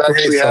 And I've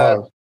actually had,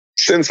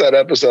 since that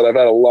episode, I've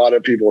had a lot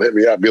of people hit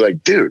me up and be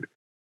like, dude,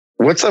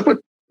 what's up with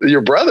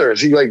your brother? Is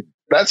he like,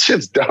 that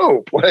shit's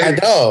dope. Like, I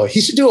know.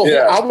 He should do a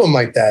whole album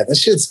like that. That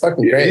shit's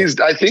fucking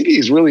great. I think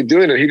he's really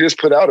doing it. He just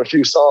put out a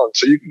few songs.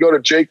 So you can go to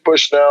Jake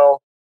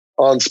Bushnell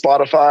on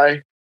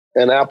Spotify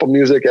and Apple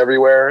Music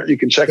everywhere. You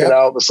can check it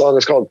out. The song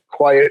is called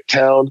Quiet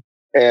Town.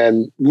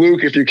 And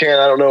Luke, if you can,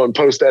 I don't know, in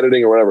post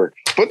editing or whatever,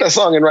 put that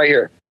song in right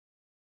here.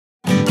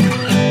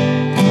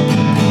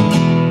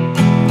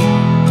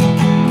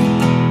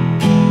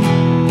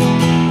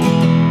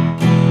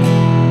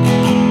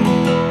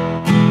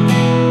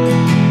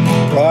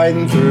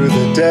 Riding through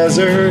the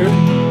desert,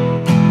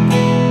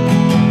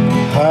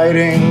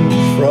 hiding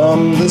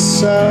from the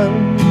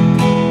sun,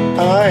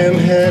 I am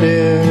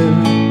headed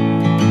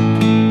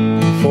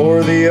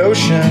for the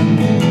ocean.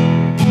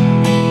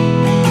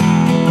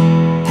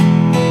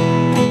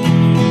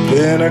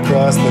 Been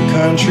across the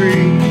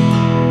country,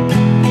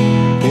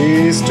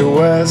 east to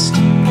west,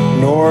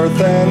 north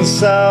and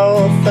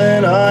south,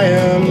 and I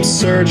am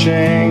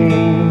searching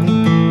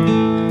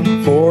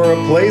for a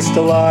place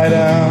to lie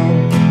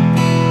down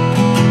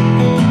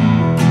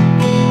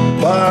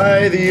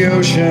by the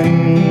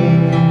ocean.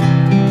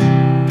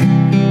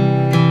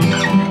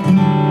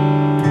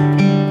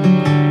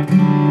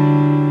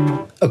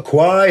 A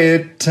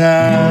quiet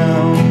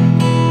town.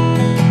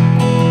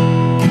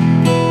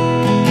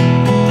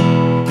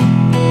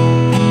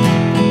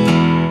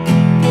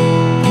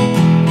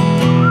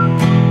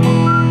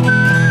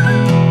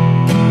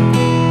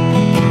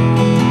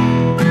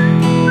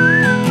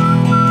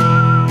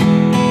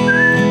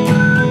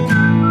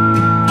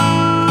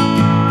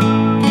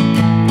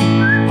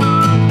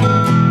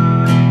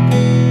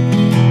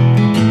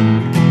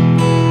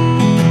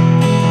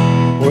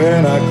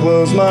 When I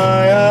close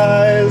my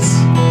eyes,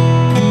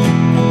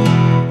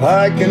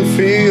 I can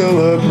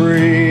feel a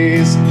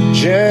breeze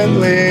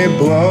gently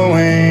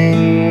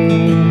blowing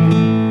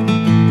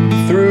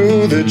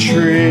through the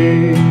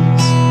trees.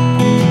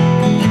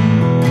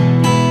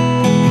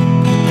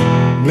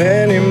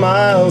 Many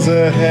miles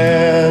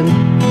ahead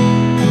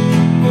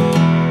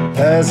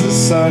as the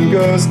sun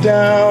goes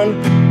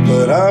down,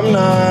 but I'm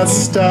not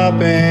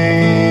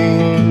stopping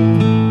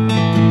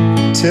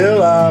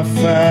till I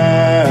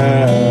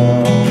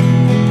found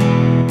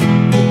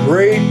the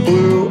great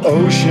blue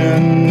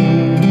ocean.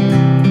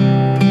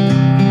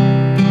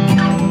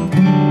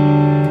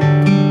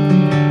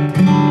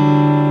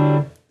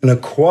 In a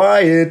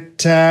quiet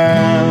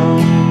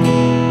town.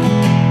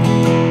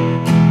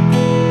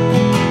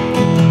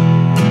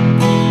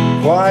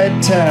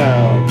 Quiet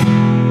town.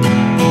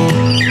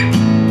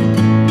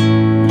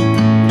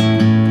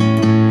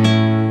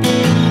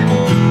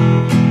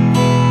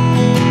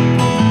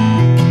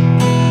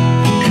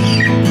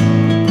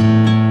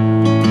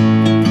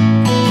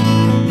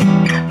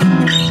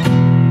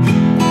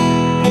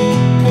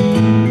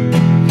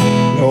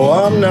 No,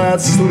 I'm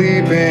not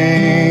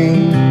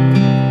sleeping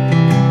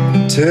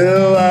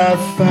till I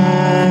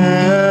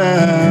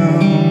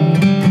found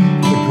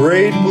the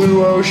great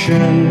blue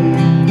ocean.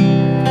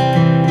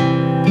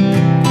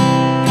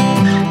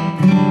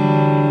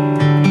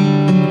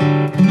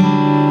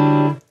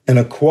 In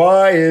a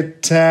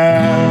quiet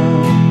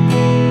town.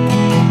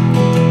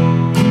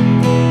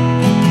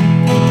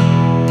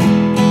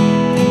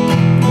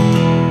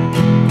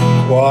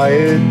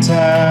 Quiet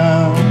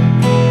town.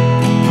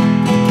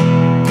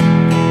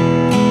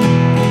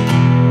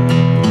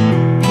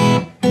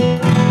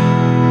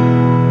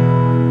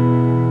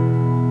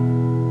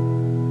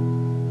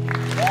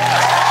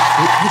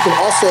 You can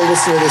also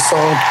listen to this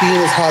song, being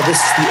as how this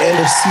is the end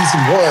of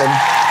season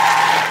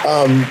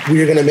 1.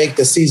 We are going to make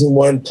the season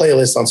 1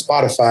 playlist on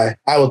Spotify.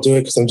 I will do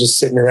it because I'm just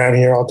sitting around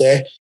here all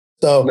day.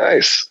 So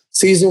nice.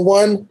 Season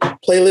 1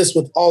 playlist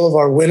with all of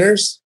our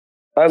winners.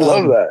 I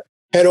love that.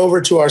 Head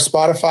over to our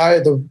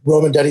Spotify, the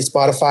Roman Duddy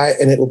Spotify,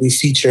 and it will be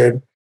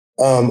featured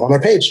on our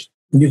page.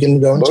 You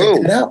can go and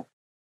check it out.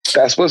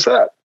 That's what's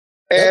up.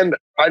 And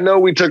I know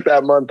we took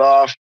that month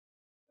off.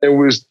 It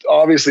was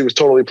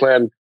totally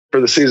planned for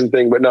the season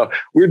thing, but no,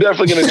 we're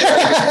definitely going to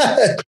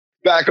get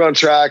back on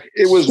track.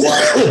 It was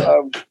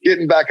wild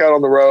getting back out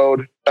on the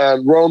road.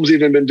 Rome's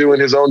even been doing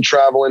his own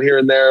traveling here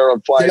and there on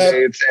fly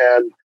dates.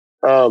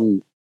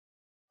 And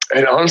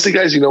honestly,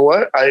 guys, you know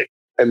what?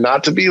 And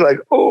not to be like,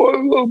 oh, a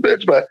little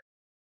bitch, but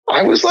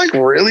I was like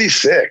really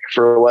sick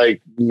for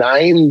like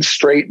 9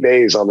 straight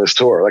days on this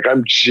tour. Like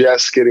I'm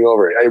just getting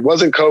over it. It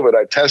wasn't COVID.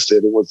 I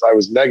tested. I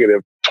was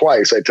negative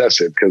twice. I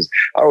tested because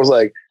I was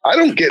like, I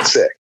don't get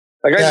sick.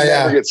 Like I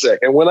never get sick.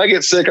 And when I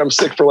get sick, I'm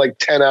sick for like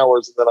 10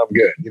 hours and then I'm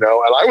good, you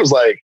know? And I was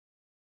like,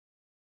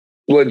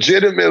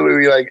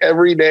 legitimately like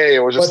every day it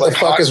was just what like,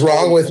 the fuck is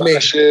wrong with me?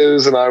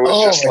 And I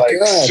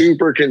was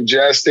super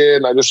congested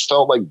and I just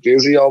felt like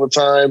dizzy all the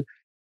time.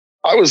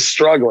 I was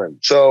struggling.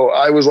 So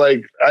I was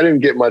like, I didn't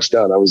get much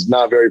done. I was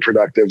not very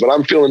productive, but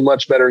I'm feeling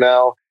much better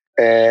now.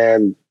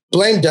 And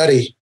blame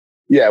Duddy.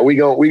 Yeah, we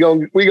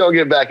gonna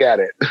get back at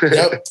it.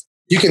 Yep.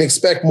 You can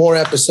expect more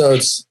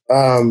episodes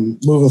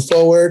moving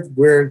forward.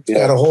 We're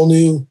got a whole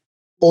new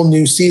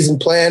season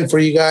planned for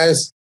you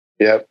guys.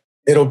 Yep.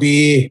 It'll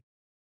be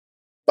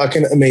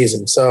fucking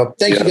amazing. So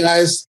thank you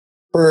guys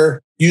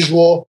per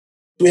usual.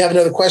 Do we have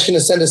another question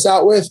to send us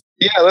out with?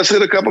 Yeah, let's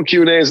hit a couple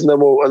Q&As and then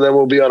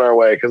we'll be on our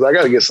way because I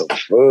got to get some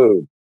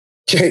food.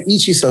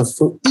 Eat you some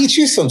food. Eat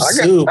you some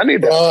soup. I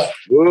need that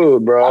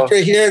food, bro. After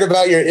hearing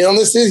about your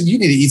illnesses, you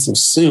need to eat some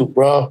soup,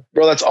 bro.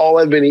 Bro, that's all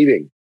I've been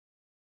eating.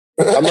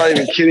 I'm not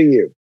even kidding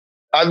you.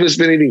 I've just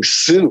been eating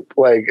soup.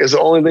 Like, it's the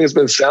only thing that's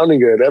been sounding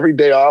good. Every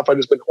day off, I've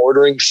just been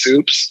ordering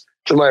soups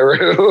to my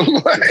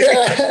room.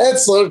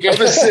 That's so good. I've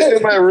been sitting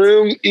in my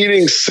room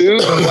eating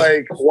soup,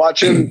 like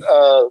watching.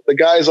 The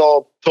guys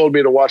all told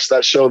me to watch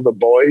that show, The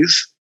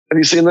Boys. Have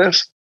you seen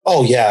this?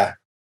 Oh, yeah.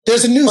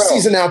 There's a new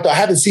season out, though. I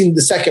haven't seen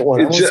the second one.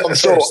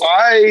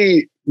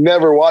 I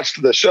never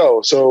watched the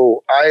show.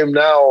 So I am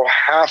now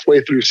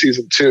halfway through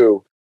season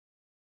 2.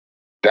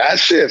 That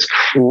shit's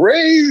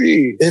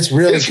crazy. It's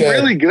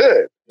really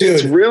good. Dude.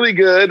 It's really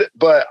good.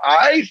 But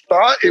I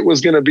thought it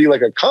was going to be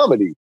like a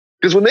comedy.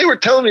 Because when they were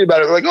telling me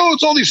about it, they're like, oh,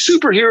 it's all these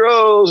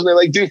superheroes and they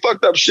like do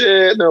fucked up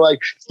shit. And they're like,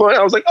 funny.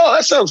 I was like, oh,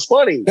 that sounds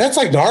funny. That's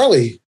like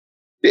gnarly.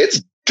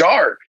 It's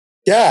dark.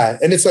 Yeah.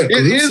 And it's like,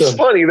 it is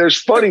funny.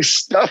 There's funny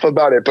stuff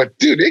about it, but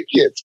dude, it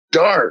gets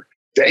dark.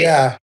 Damn.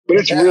 Yeah. But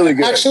it's really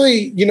good.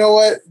 Actually, you know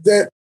what?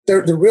 The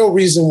real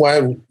reason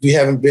why we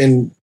haven't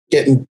been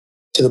getting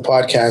to the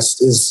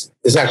podcast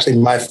is actually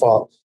my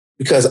fault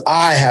because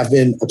I have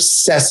been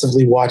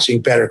obsessively watching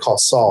Better Call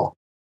Saul.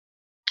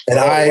 And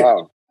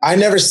I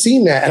never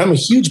seen that. And I'm a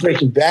huge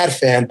Breaking Bad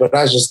fan, but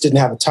I just didn't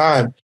have the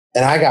time.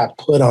 And I got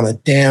put on a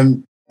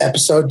damn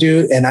episode,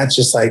 dude. And I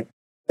just like,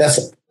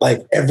 that's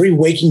like every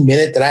waking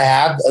minute that I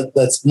have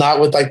that's not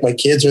with like my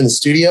kids or in the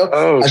studio.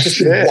 Oh, I've just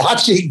been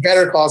watching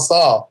Better Call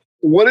Saul.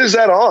 What is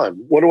that on?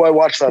 What do I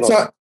watch that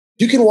on?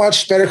 You can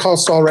watch Better Call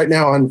Saul right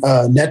now on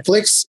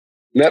Netflix.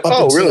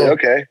 Really?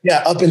 Okay.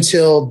 Yeah, up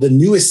until the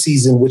newest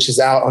season, which is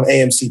out on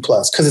AMC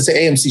Plus, because it's an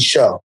AMC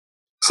show.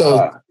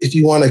 So if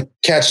you want to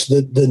catch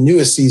the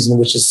newest season,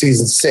 which is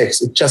season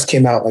 6, it just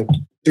came out like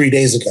 3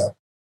 days ago,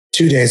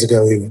 2 days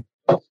ago even.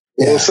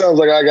 Well, it sounds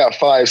like I got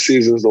 5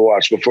 seasons to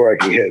watch before I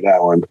can hit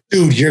that one.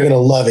 Dude, you're going to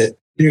love it.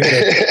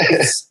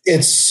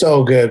 It's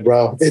so good,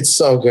 bro. It's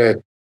so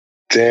good.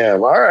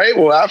 Damn. All right.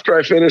 Well, after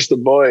I finish The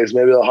Boys,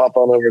 maybe I'll hop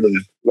on over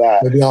to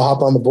that. Maybe I'll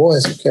hop on The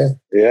Boys. Okay.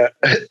 Yeah.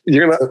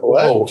 You're going to.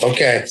 Oh,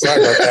 okay.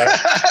 Sorry about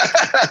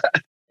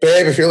that.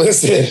 Babe, if you're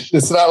listening,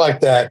 it's not like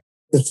that.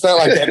 It's not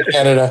like that in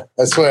Canada.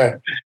 I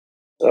swear.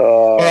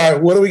 All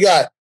right. What do we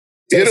got?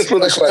 Hit us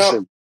with a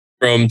question.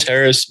 From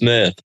Tara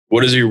Smith.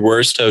 What is your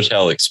worst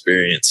hotel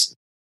experience?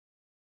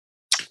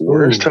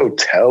 Worst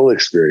hotel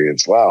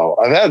experience. Wow.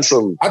 I've had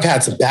some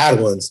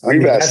bad ones.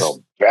 We've had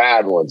some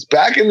bad ones.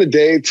 Back in the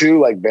day too,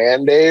 like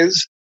band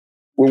days,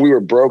 when we were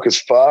broke as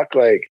fuck,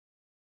 like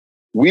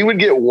we would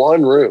get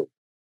one room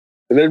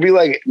and there'd be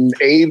like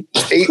eight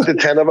to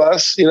 10 of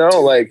us, you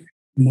know, like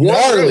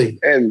Gnarly.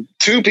 And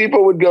 2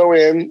 people would go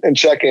in and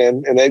check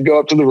in, and they'd go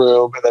up to the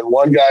room, and then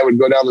one guy would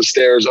go down the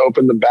stairs,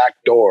 open the back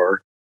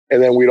door,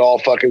 and then we'd all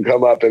fucking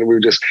come up, and we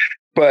would just.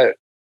 But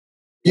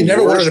you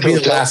never wanted to be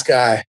the last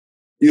guy.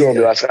 You don't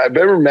be the last guy. I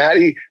remember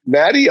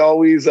Maddie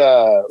always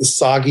the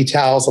soggy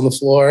towels on the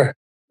floor.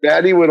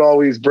 Maddie would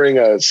always bring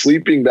a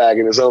sleeping bag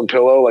and his own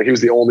pillow. Like he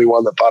was the only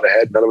one that thought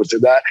ahead. None of us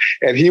did that.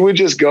 And he would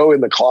just go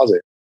in the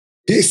closet.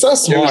 He's so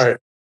smart.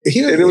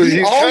 He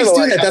always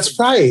do that. That's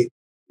right.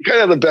 He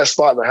kind of had the best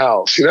spot in the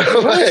house, you know?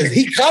 Like,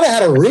 he kind of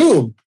had a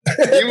room.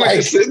 He would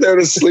just sit there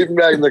with a sleeping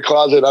bag in the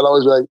closet. I'd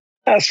always be like,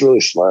 that's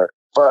really smart.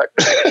 Fuck.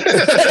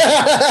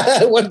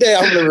 One day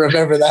I'm going to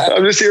remember that.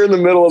 I'm just here in the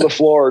middle of the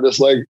floor, just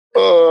like,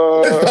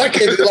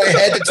 fucking like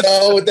head to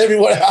toe with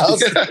everyone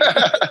else.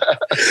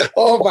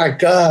 Oh my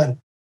God.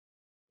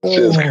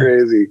 It's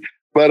crazy.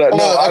 But no,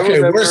 I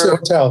remember, where's the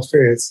hotel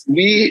experience?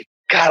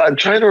 I'm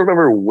trying to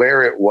remember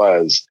where it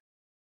was.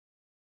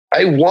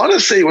 I want to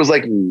say it was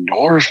like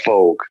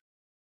Norfolk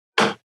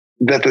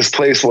that this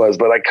place was,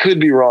 but I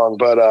could be wrong.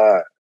 But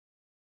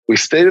we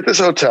stayed at this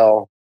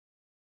hotel,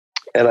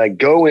 and I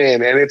go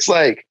in, and it's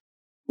like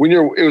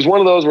it was one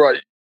of those where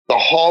the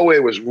hallway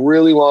was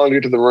really long to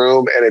get to the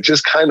room, and it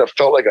just kind of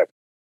felt like a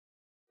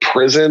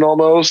prison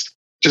almost,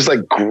 just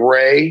like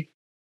gray,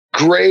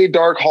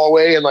 dark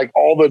hallway, and like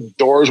all the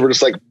doors were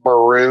just like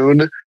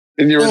maroon,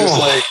 and you were just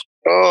like,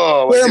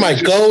 oh, where am I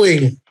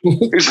going?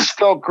 It just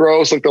felt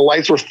gross. Like the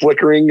lights were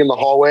flickering in the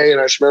hallway, and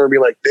I just remember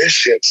being like, this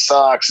shit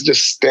sucks. It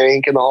just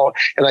stank in the hall.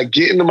 And I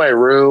get into my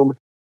room,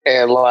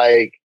 and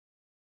like,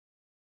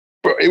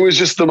 it was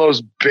just the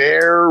most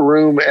bare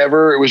room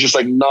ever. It was just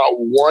like not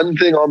one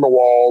thing on the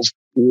walls,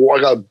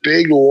 like a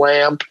big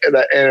lamp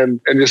and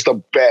just a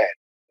bed.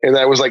 And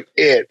that was like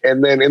it.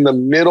 And then in the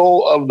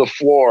middle of the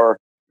floor,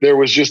 there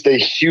was just a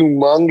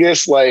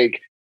humongous,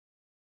 like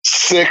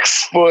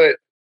 6-foot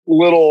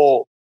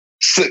little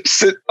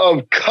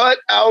of cut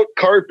out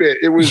carpet.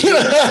 It was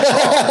just,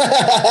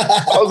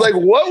 I was like,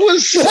 what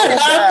was so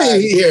bad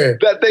here?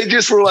 That they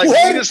just were like,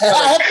 we just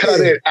gotta cut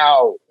it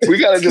out. We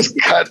gotta just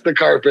cut the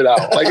carpet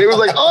out. Like it was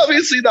like,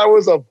 obviously that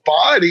was a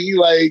body.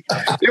 Like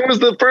it was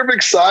the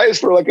perfect size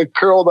for like a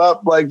curled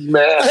up like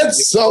man.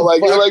 That's so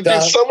like you're like,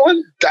 dude,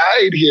 someone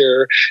died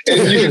here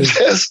and you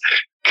just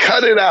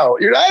cut it out.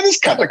 I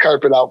just cut the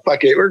carpet out.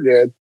 Fuck it, we're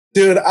good.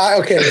 Dude, so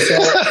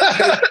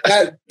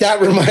that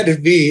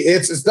reminded me,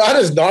 it's not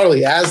as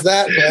gnarly as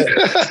that,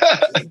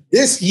 but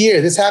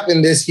this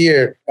happened this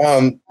year.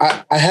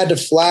 I had to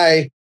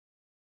fly.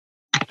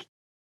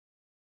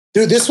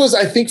 Dude, this was,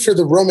 I think, for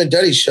the Roman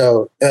Duddy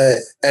show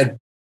at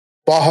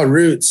Baja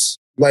Roots,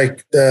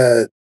 like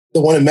the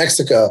one in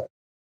Mexico.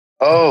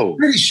 Oh.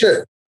 Pretty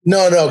sure.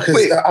 No,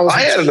 because I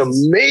had an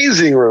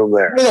amazing room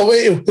there. No,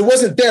 wait, it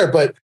wasn't there,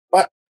 but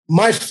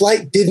my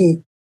flight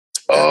didn't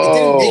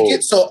make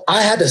it, so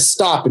I had to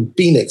stop in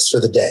Phoenix for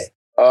the day.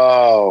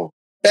 Oh.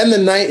 Spend the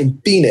night in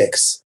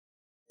Phoenix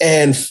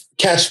and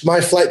catch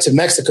my flight to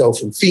Mexico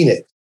from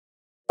Phoenix.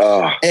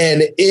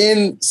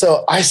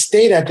 So I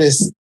stayed at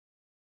this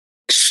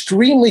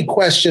extremely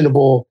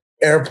questionable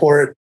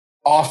airport,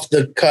 off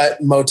the cut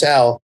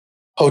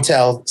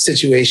hotel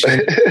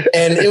situation.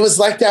 And it was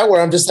like that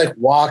where I'm just like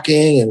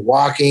walking, and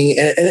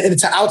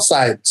it's an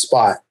outside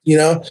spot, you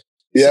know?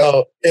 Yeah.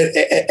 So,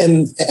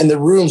 and the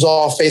rooms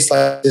all face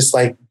like this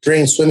like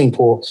drained swimming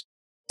pool.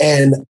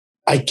 And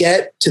I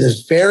get to the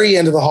very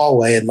end of the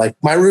hallway, and like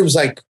my room's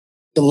like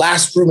the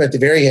last room at the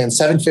very end,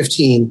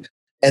 715.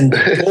 And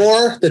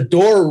the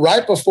door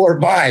right before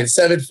mine,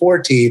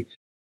 714,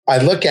 I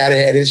look at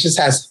it and it just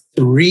has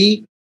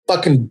 3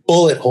 fucking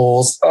bullet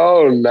holes.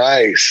 Oh,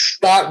 nice.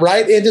 Got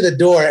right into the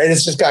door, and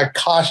it's just got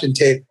caution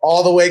tape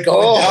all the way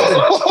going down the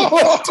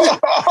door.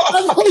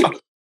 I'm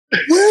like,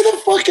 where the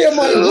fuck am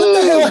I?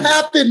 What the hell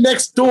happened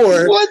next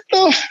door? What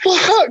the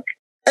fuck?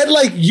 And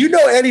like, you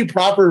know, any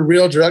proper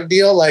real drug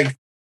deal, like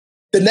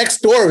the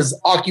next door was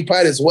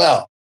occupied as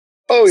well.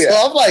 Oh yeah.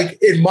 So I'm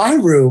like in my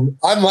room,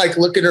 I'm like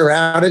looking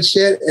around and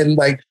shit, and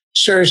like,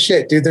 sure as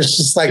shit, dude, there's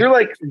just like, you're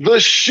like,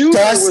 the shooter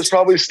was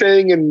probably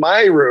staying in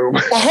my room.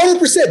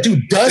 100%,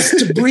 dude, dust,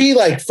 debris,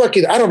 like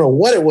fucking, I don't know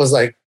what it was,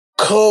 like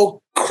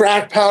coke,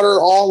 crack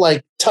powder, all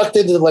like tucked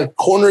into the like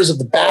corners of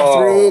the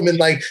bathroom, and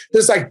like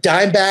there's like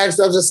dime bags.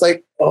 I was just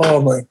like,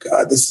 oh my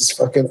God, this is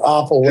fucking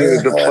awful.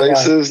 Dude, the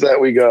places that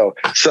we go.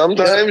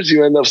 Sometimes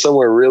you end up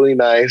somewhere really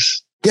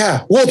nice.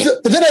 Yeah. Well,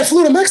 but then I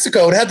flew to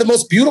Mexico and had the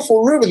most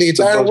beautiful room in the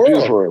entire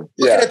world.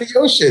 Yeah. At the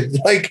ocean.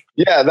 Like,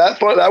 yeah,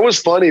 that was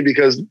funny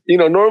because, you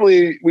know,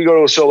 normally we go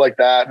to a show like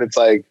that and it's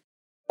like,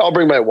 I'll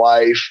bring my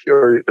wife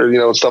or you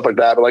know, stuff like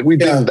that. But like we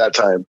didn't that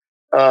time.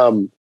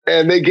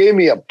 And they gave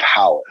me a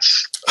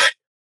palace.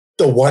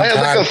 I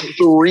had like a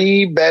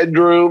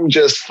 3-bedroom,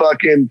 just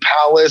fucking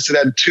palace. It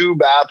had 2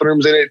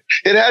 bathrooms in it.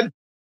 It had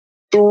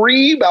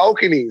 3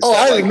 balconies. Oh,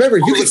 I remember.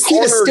 You could see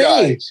the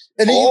stage.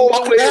 And then you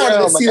walk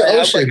around and see the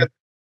ocean.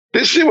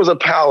 This shit was a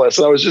palace.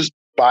 And I was just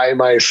by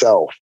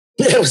myself.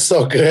 It was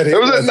so good. It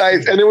was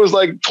nice. And it was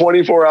like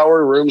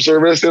 24-hour room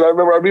service. And I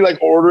remember I'd be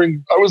like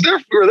ordering. We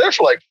were there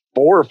for like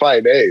 4 or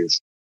 5 days.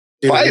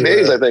 Dude, 5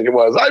 days, I think it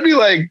was. I'd be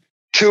like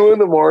 2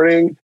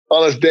 a.m.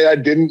 on this day I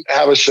didn't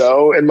have a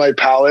show in my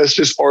palace,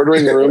 just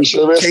ordering room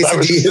service. I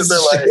was sitting there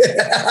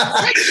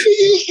like,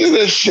 used to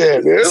this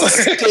shit, dude.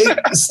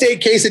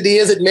 Steak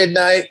quesadillas at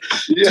midnight.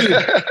 Yeah.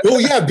 Dude, oh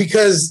yeah,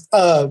 because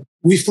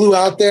we flew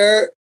out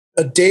there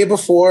a day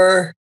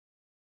before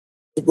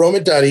the Rome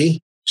and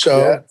Duddy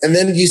show, and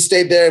then you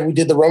stayed there. We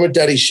did the Rome and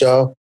Duddy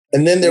show,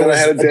 and then there was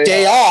a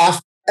day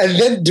off. And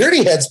then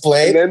Dirty Heads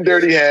played. And then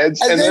Dirty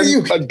Heads. And then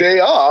a day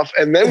off.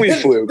 And then we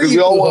flew. Because we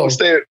all wanted to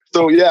stay.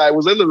 So yeah, I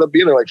was ended up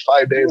being there like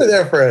 5 days. We were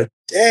there for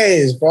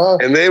days, bro.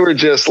 And they were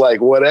just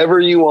like, whatever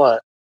you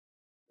want.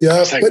 Yeah.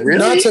 Like, but really?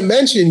 Not to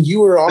mention you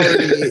were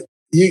already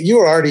you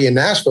were already in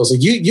Nashville. So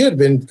you had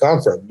been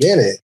gone for a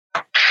minute.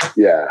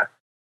 Yeah.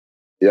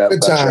 Yeah.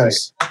 Good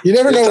times. Right. You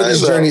never know where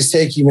these journeys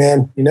take you,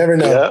 man. You never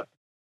know. Yeah.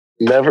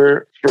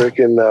 Never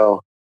freaking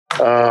know.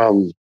 I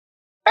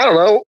don't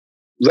know.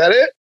 Is that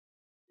it?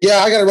 Yeah,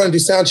 I got to run and do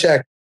sound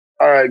check.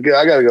 All right, good.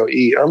 I got to go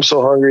eat. I'm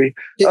so hungry.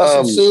 Get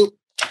some soup.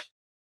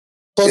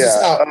 Close this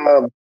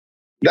out.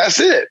 That's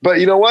it. But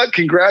you know what?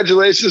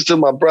 Congratulations to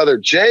my brother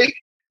Jake.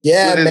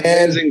 Yeah, with his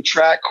man. amazing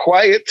track,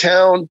 Quiet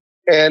Town.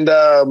 And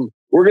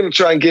we're going to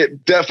try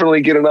and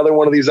definitely get another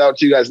one of these out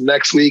to you guys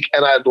next week.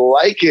 And I'd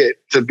like it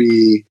to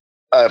be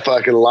a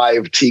fucking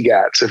live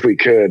TGATs if we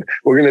could.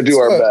 We're going to do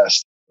our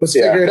best. Let's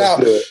figure it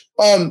out.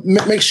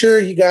 Make sure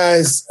you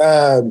guys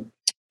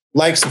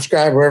like,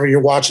 subscribe wherever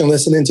you're watching,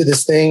 listening to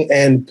this thing.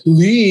 And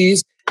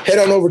please head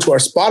on over to our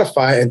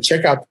Spotify and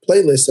check out the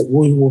playlist that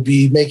we will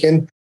be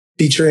making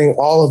featuring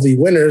all of the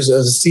winners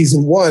of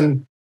season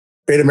 1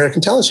 Great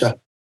American Talent Show.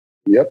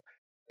 Yep.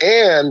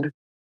 And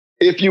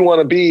if you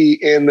want to be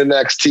in the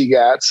next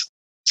TGATs,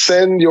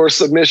 send your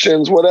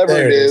submissions, whatever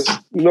it is.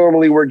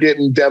 Normally we're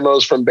getting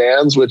demos from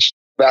bands, which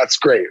that's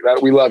great.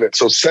 We love it.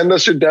 So send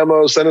us your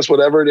demos, send us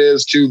whatever it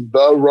is to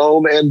the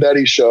Rome and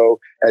Duddy Show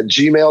at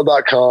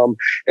gmail.com.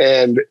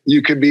 And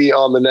you could be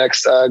on the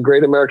next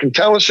Great American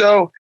Talent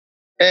Show.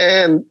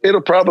 And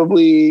it'll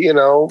probably,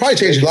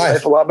 change your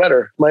life a lot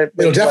better.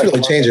 It'll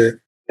definitely change it.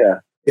 Yeah.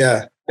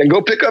 Yeah. And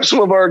go pick up some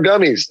of our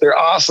gummies. They're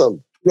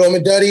awesome. Rome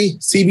and Duddy,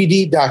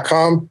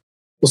 CBD.com.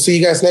 We'll see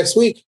you guys next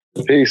week.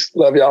 Peace.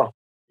 Love y'all.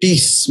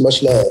 Peace.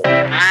 Much love.